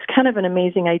revolutionary, and it's kind of an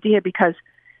amazing idea because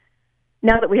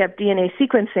now that we have DNA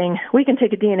sequencing, we can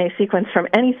take a DNA sequence from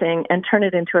anything and turn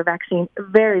it into a vaccine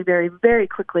very, very, very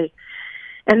quickly.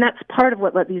 And that's part of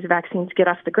what let these vaccines get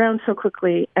off the ground so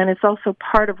quickly, and it's also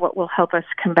part of what will help us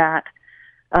combat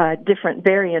different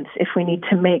variants if we need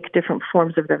to make different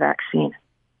forms of the vaccine.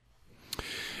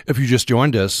 If you just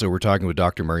joined us, so we're talking with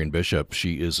Dr. Marion Bishop.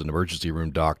 She is an emergency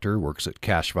room doctor, works at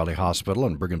Cache Valley Hospital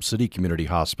and Brigham City Community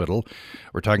Hospital.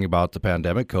 We're talking about the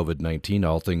pandemic, COVID-19,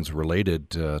 all things related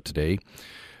today.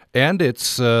 And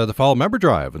it's the fall member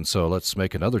drive, and so let's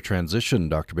make another transition,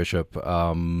 Dr. Bishop.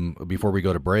 Before we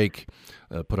go to break,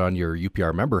 put on your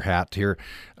UPR member hat here.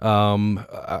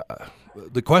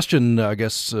 The question, I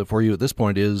guess, for you at this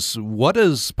point is, what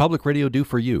does public radio do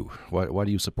for you? Why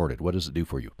do you support it? What does it do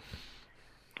for you?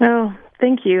 Oh,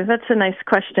 thank you. That's a nice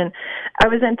question. I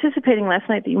was anticipating last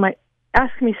night that you might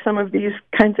ask me some of these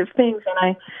kinds of things, and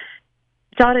I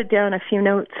jotted down a few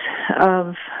notes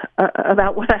about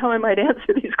how I might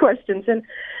answer these questions. And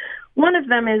one of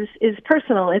them is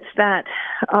personal. It's that,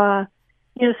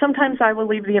 sometimes I will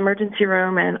leave the emergency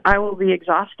room and I will be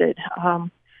exhausted.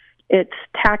 It's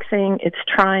taxing. It's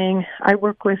trying. I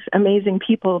work with amazing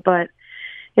people, but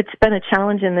it's been a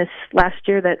challenge in this last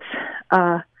year that's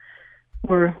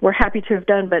we're happy to have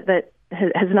done, but that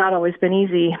has not always been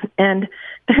easy. And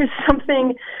there's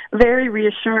something very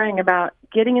reassuring about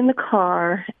getting in the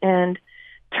car and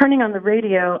turning on the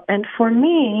radio. And for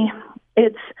me,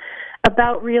 it's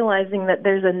about realizing that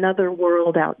there's another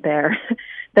world out there,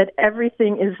 that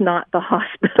everything is not the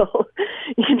hospital.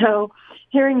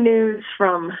 Hearing news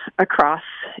from across,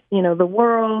 the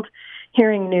world,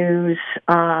 hearing news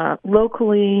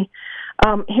locally,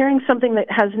 hearing something that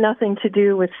has nothing to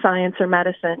do with science or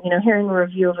medicine, hearing a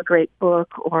review of a great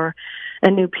book or a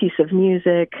new piece of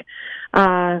music,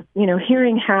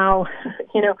 hearing how,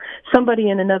 somebody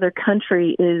in another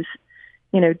country is,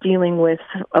 dealing with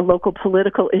a local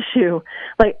political issue.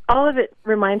 Like, all of it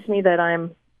reminds me that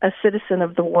I'm a citizen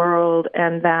of the world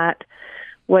and that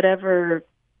whatever,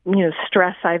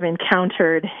 stress I've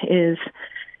encountered is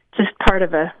just part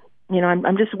of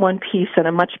I'm just one piece in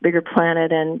a much bigger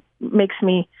planet, and makes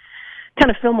me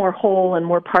kind of feel more whole and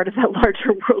more part of that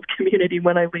larger world community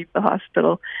when I leave the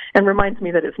hospital, and reminds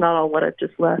me that it's not all what I've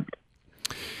just left.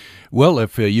 Well,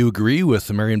 if you agree with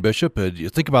Marion Bishop, you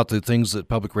think about the things that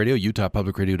public radio, Utah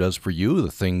Public Radio, does for you,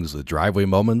 the driveway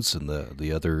moments and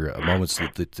the other moments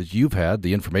that you've had,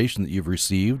 the information that you've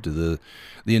received, the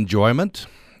enjoyment,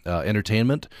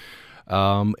 entertainment.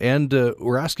 And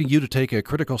we're asking you to take a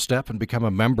critical step and become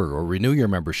a member or renew your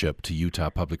membership to Utah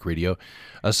Public Radio.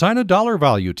 Assign a dollar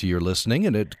value to your listening,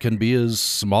 and it can be as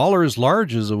small or as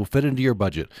large as it will fit into your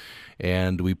budget.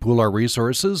 And we pool our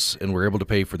resources, and we're able to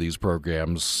pay for these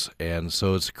programs. And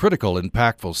so it's a critical,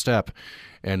 impactful step.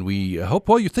 And we hope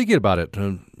while you're thinking about it,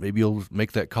 maybe you'll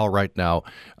make that call right now.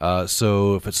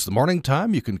 So if it's the morning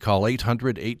time, you can call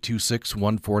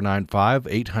 800-826-1495,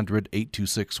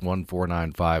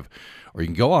 800-826-1495. Or you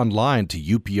can go online to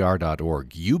upr.org,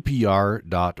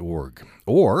 upr.org,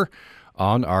 or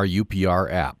on our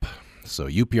UPR app. So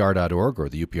upr.org or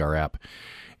the UPR app.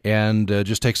 And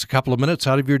just takes a couple of minutes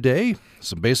out of your day,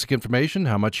 some basic information,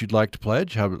 how much you'd like to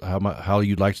pledge, how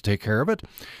you'd like to take care of it.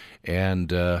 And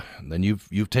then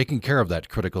you've taken care of that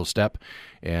critical step,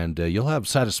 and you'll have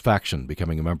satisfaction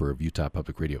becoming a member of Utah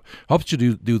Public Radio. Hope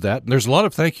you do that. And there's a lot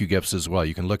of thank you gifts as well.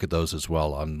 You can look at those as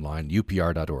well online,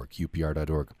 upr.org,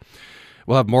 upr.org.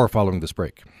 We'll have more following this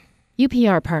break.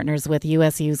 UPR partners with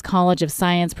USU's College of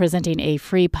Science, presenting a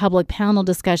free public panel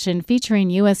discussion featuring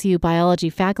USU biology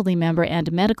faculty member and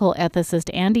medical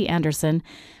ethicist Andy Anderson,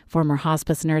 former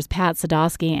hospice nurse Pat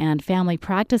Sadowski, and family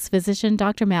practice physician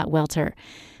Dr. Matt Welter.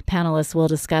 Panelists will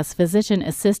discuss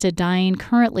physician-assisted dying,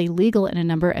 currently legal in a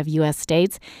number of U.S.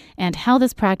 states, and how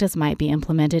this practice might be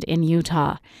implemented in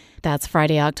Utah. That's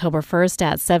Friday, October 1st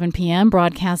at 7 p.m.,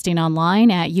 broadcasting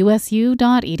online at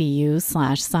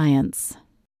usu.edu/science.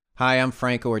 Hi, I'm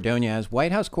Franco Ordonez,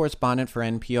 White House correspondent for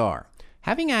NPR.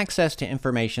 Having access to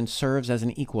information serves as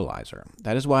an equalizer.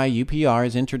 That is why UPR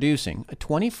is introducing a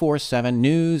 24/7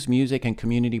 news, music, and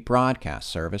community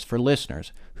broadcast service for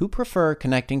listeners who prefer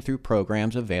connecting through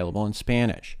programs available in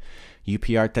Spanish.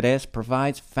 UPR Tres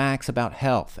provides facts about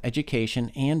health,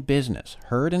 education, and business,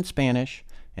 heard in Spanish,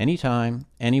 anytime,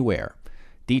 anywhere.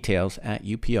 Details at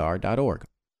upr.org.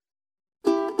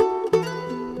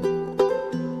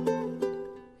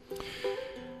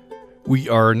 We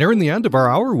are nearing the end of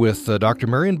our hour with Dr.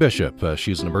 Marion Bishop.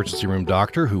 She's an emergency room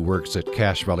doctor who works at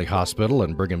Cache Valley Hospital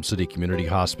and Brigham City Community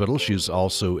Hospital. She's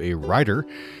also a writer,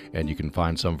 and you can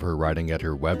find some of her writing at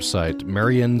her website,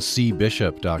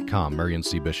 marioncbishop.com,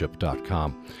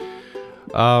 marioncbishop.com.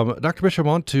 Dr. Bishop, I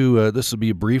want to, this will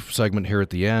be a brief segment here at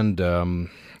the end.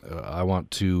 I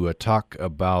want to talk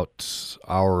about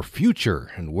our future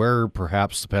and where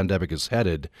perhaps the pandemic is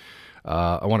headed.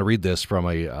 I want to read this from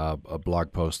a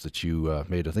blog post that you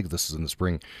made. I think this is in the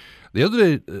spring. The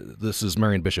other day, this is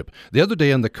Marion Bishop. The other day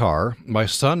in the car, my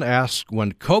son asked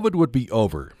when COVID would be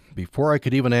over. Before I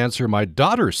could even answer, my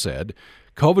daughter said,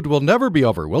 "COVID will never be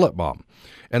over, will it, Mom?"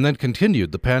 And then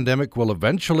continued, "The pandemic will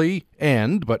eventually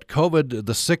end, but COVID,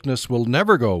 the sickness, will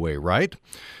never go away, right?"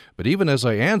 But even as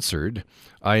I answered,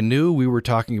 I knew we were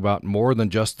talking about more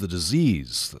than just the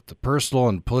disease, that the personal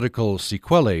and political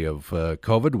sequelae of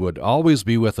COVID would always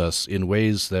be with us in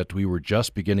ways that we were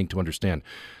just beginning to understand.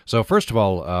 So first of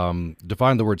all,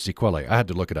 define the word sequelae. I had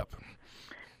to look it up.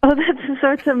 Oh,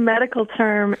 it's a medical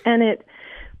term, and it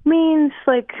means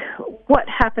like what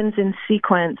happens in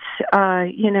sequence.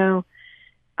 Oh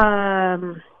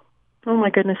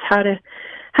my goodness, how to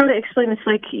explain this?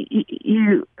 Like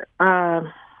you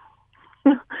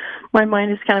my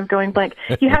mind is kind of going blank.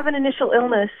 You have an initial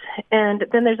illness, and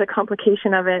then there's a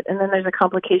complication of it, and then there's a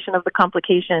complication of the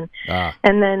complication,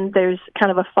 and then there's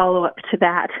kind of a follow-up to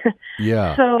that.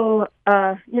 Yeah. So,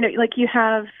 like you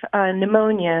have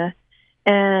pneumonia,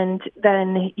 and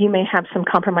then you may have some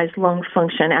compromised lung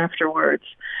function afterwards.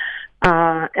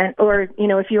 Or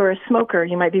if you're a smoker,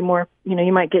 you might be more,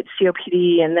 you might get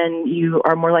COPD, and then you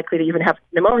are more likely to even have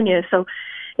pneumonia. So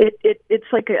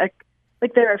it's like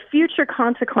there are future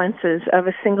consequences of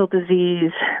a single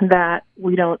disease that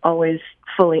we don't always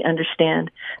fully understand.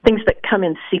 Things that come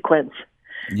in sequence.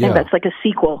 Yeah. And that's like a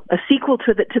sequel to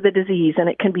the disease, and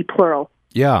it can be plural.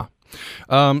 Yeah.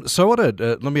 So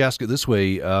let me ask it this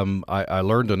way. I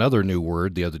learned another new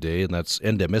word the other day, and that's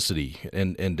endemicity,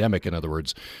 endemic, in other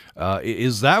words.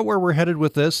 Is that where we're headed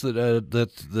with this? Once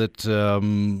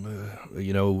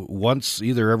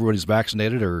either everybody's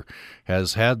vaccinated or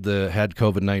has had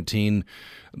COVID-19,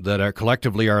 that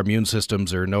collectively our immune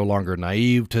systems are no longer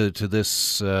naive to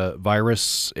this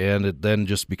virus, and it then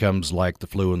just becomes like the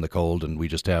flu and the cold, and we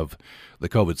just have the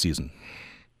COVID season.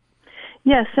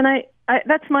 Yes, and I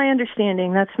that's my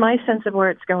understanding. That's my sense of where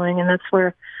it's going, and that's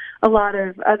where a lot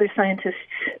of other scientists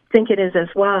think it is as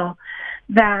well.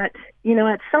 That,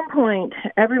 at some point,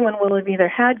 everyone will have either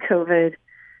had COVID,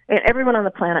 everyone on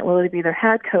the planet will have either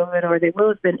had COVID or they will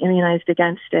have been immunized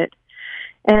against it.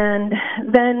 And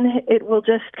then it will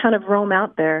just kind of roam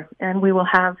out there, and we will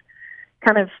have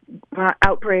kind of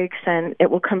outbreaks, and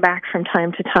it will come back from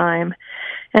time to time.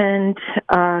 And,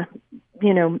 and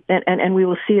we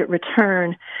will see it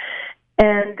return.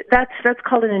 And that's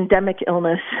called an endemic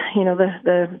illness.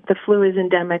 The flu is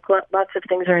endemic. Lots of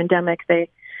things are endemic. They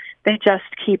just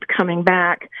keep coming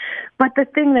back. But the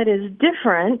thing that is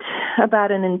different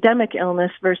about an endemic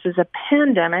illness versus a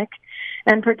pandemic,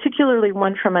 and particularly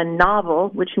one from a novel,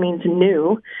 which means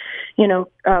new,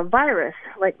 virus,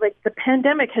 like the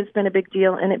pandemic has been a big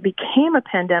deal, and it became a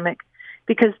pandemic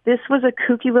because this was a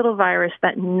kooky little virus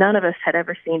that none of us had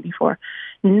ever seen before.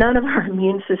 None of our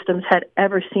immune systems had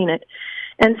ever seen it.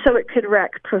 And so it could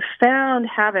wreak profound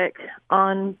havoc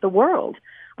on the world,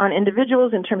 on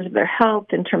individuals in terms of their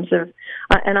health, in terms of,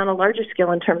 and on a larger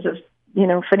scale in terms of,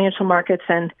 financial markets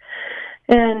and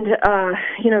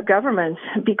governments,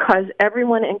 because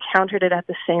everyone encountered it at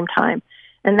the same time.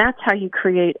 And that's how you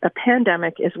create a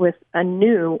pandemic, is with a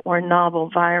new or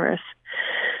novel virus.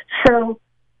 So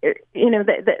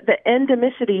the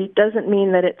endemicity doesn't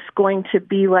mean that it's going to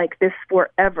be like this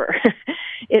forever.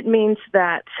 It means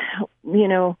that,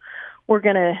 we're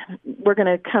gonna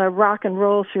kind of rock and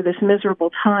roll through this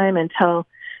miserable time until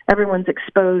everyone's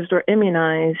exposed or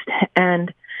immunized,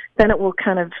 and then it will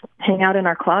kind of hang out in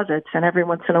our closets and every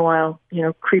once in a while,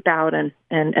 creep out and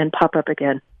pop up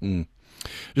again.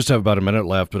 Just have about a minute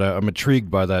left, but I'm intrigued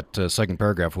by that second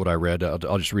paragraph, what I read.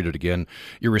 I'll just read it again.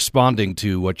 You're responding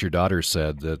to what your daughter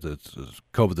said, that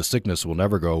COVID, the sickness, will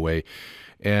never go away.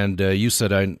 And you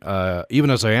said, even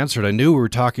as I answered, I knew we were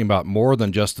talking about more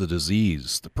than just the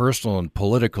disease. The personal and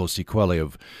political sequelae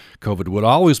of COVID would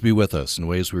always be with us in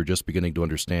ways we were just beginning to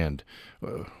understand.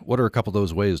 What are a couple of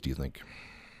those ways, do you think?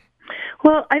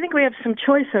 Well, I think we have some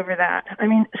choice over that. I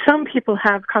mean, some people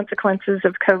have consequences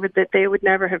of COVID that they would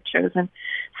never have chosen.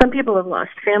 Some people have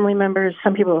lost family members.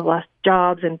 Some people have lost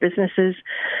jobs and businesses.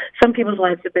 Some people's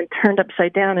lives have been turned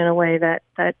upside down in a way that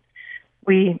they're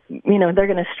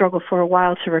going to struggle for a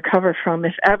while to recover from,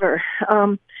 if ever.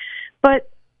 But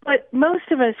most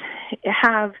of us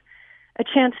have a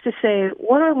chance to say,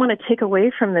 what do I want to take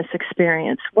away from this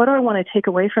experience? What do I want to take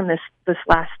away from this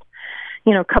last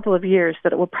couple of years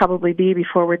that it will probably be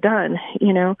before we're done?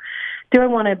 Do I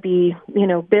want to be,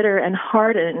 bitter and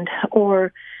hardened,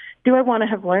 or do I want to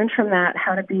have learned from that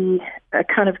how to be a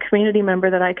kind of community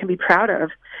member that I can be proud of?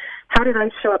 How did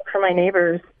I show up for my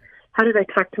neighbors? How did I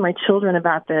talk to my children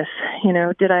about this?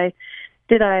 Did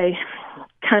I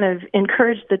kind of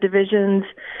encourage the divisions?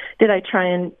 Did I try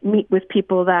and meet with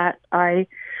people that I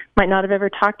might not have ever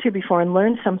talked to before and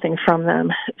learn something from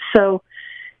them? So,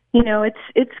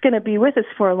 it's going to be with us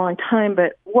for a long time,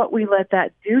 but what we let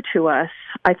that do to us,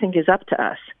 I think, is up to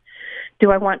us.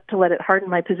 Do I want to let it harden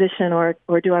my position, or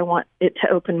do I want it to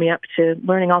open me up to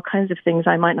learning all kinds of things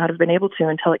I might not have been able to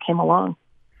until it came along?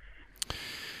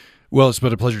 Well, it's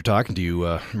been a pleasure talking to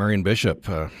you, Marion Bishop.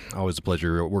 Always a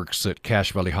pleasure. Works at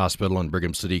Cache Valley Hospital and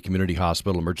Brigham City Community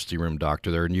Hospital, emergency room doctor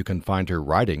there, and you can find her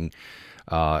writing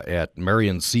at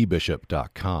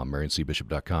marioncbishop.com,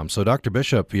 marioncbishop.com. So, Dr.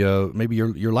 Bishop, maybe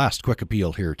your last quick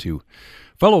appeal here to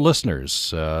fellow listeners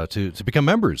to become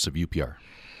members of UPR.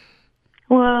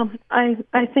 Well, I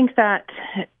think that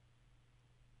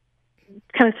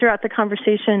kind of throughout the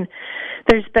conversation,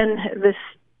 there's been this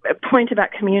point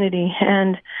about community,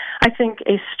 and I think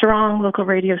a strong local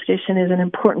radio station is an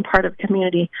important part of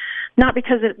community, not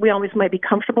because we always might be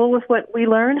comfortable with what we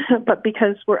learn, but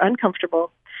because we're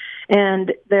uncomfortable.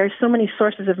 And there's so many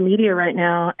sources of media right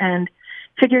now, and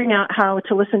figuring out how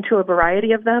to listen to a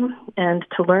variety of them and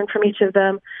to learn from each of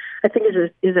them, I think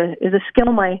is a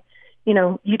skill my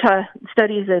Utah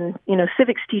studies and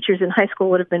civics teachers in high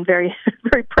school would have been very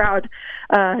very proud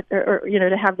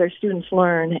to have their students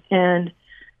learn. And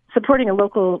supporting a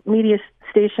local media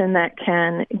station that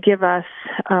can give us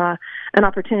an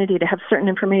opportunity to have certain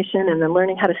information, and then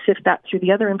learning how to sift that through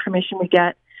the other information we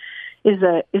get is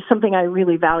something I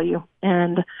really value,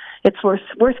 and it's worth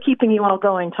keeping you all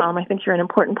going, Tom. I think you're an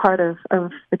important part of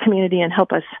the community, and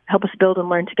help us build and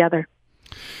learn together.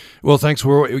 Well, thanks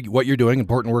for what you're doing,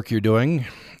 important work you're doing,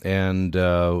 and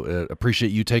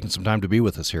appreciate you taking some time to be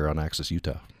with us here on Access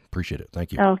Utah. Appreciate it.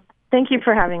 Thank you. Oh, thank you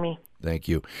for having me. Thank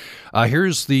you.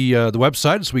 Here's the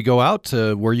website as we go out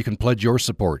where you can pledge your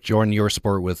support. Join your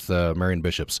support with Marion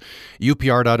Bishop's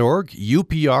upr.org,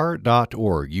 upr.org,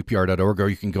 or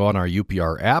you can go on our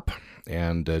UPR app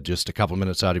and just a couple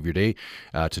minutes out of your day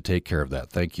to take care of that.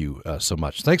 Thank you so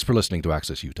much. Thanks for listening to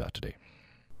Access Utah today.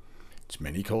 It's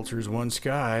many cultures, one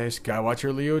sky.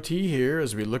 Skywatcher Leo T here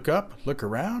as we look up, look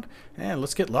around, and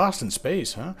let's get lost in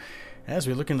space, huh? As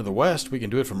we look into the west, we can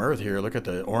do it from Earth here. Look at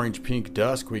the orange-pink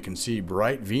dusk. We can see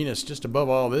bright Venus just above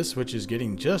all this, which is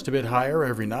getting just a bit higher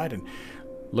every night. And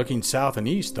looking south and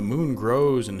east, the moon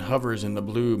grows and hovers in the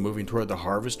blue, moving toward the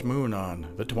harvest moon on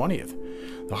the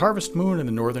 20th. The harvest moon in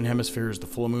the northern hemisphere is the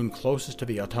full moon closest to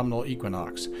the autumnal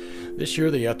equinox. This year,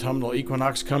 the autumnal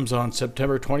equinox comes on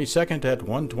September 22nd at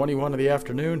 1:21 in the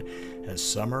afternoon, as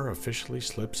summer officially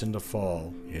slips into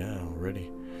fall. Yeah, already.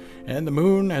 And the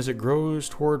moon, as it grows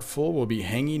toward full, will be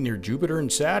hanging near Jupiter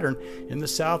and Saturn in the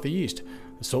southeast.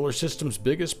 The solar system's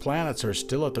biggest planets are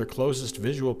still at their closest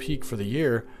visual peak for the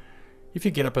year. If you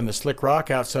get up in the slick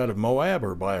rock outside of Moab,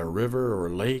 or by a river or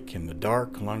a lake in the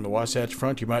dark along the Wasatch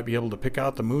Front, you might be able to pick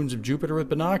out the moons of Jupiter with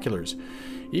binoculars,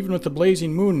 even with the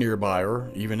blazing moon nearby, or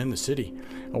even in the city.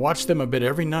 I watch them a bit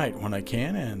every night when I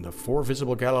can, and the 4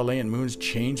 visible Galilean moons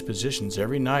change positions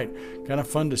every night. Kind of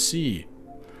fun to see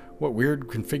what weird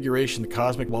configuration the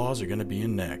cosmic laws are going to be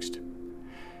in next.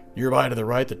 Nearby to the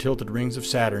right, the tilted rings of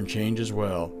Saturn change as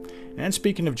well. And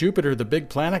speaking of Jupiter, the big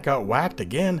planet got whacked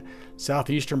again.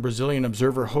 Southeastern Brazilian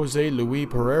observer Jose Luis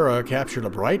Pereira captured a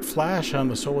bright flash on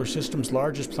the solar system's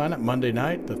largest planet Monday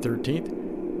night, the 13th,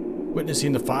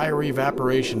 witnessing the fiery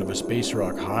evaporation of a space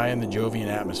rock high in the Jovian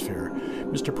atmosphere.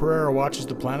 Mr. Pereira watches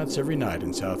the planets every night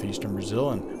in southeastern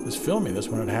Brazil and was filming this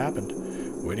when it happened.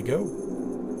 Way to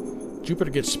go.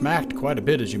 Jupiter gets smacked quite a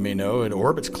bit, as you may know. It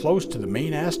orbits close to the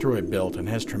main asteroid belt and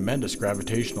has tremendous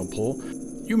gravitational pull.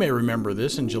 You may remember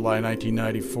this in July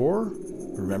 1994.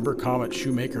 Remember Comet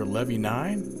Shoemaker-Levy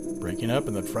 9? Breaking up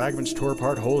and the fragments tore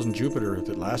apart holes in Jupiter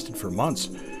that lasted for months.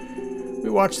 We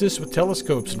watched this with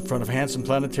telescopes in front of Hansen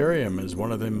Planetarium as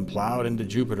one of them plowed into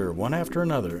Jupiter, one after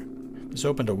another. This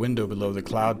opened a window below the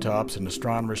cloud tops, and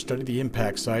astronomers studied the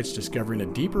impact sites, discovering a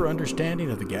deeper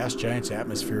understanding of the gas giant's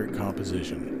atmospheric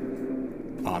composition.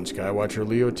 On Skywatcher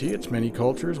Leo T, it's many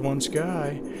cultures, one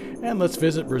sky. And let's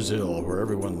visit Brazil, where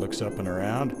everyone looks up and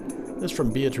around. This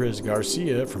from Beatriz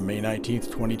Garcia from May 19th,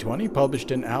 2020,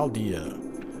 published in Al Dia.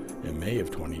 In May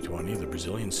of 2020, the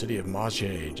Brazilian city of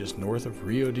Magé, just north of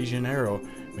Rio de Janeiro,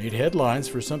 made headlines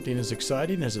for something as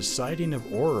exciting as a sighting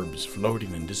of orbs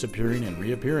floating and disappearing and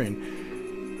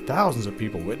reappearing. Thousands of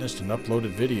people witnessed and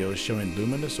uploaded videos showing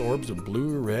luminous orbs of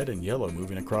blue, red, and yellow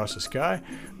moving across the sky.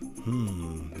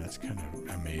 That's kind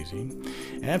of amazing.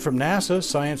 And from NASA,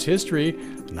 Science History,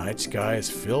 the night sky is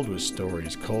filled with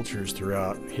stories. Cultures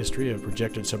throughout history have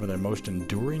projected some of their most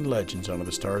enduring legends onto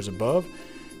the stars above.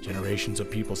 Generations of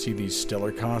people see these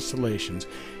stellar constellations,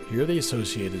 hear the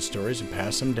associated stories, and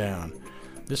pass them down.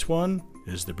 This one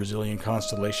is the Brazilian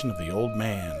constellation of the Old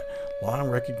Man, long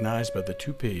recognized by the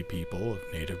Tupé people of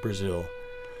native Brazil.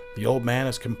 The Old Man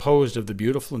is composed of the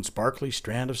beautiful and sparkly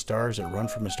strand of stars that run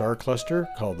from a star cluster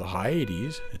called the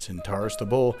Hyades. It's in Taurus the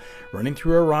Bull, running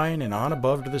through Orion and on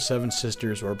above to the Seven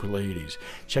Sisters or Pleiades.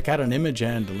 Check out an image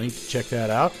and a link to check that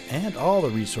out, and all the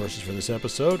resources for this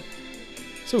episode.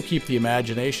 So keep the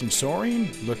imagination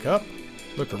soaring, look up,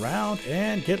 look around,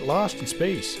 and get lost in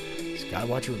space.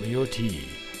 Skywatcher Leo T.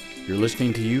 You're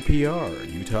listening to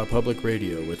UPR, Utah Public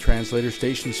Radio, with translator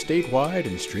stations statewide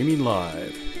and streaming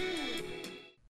live.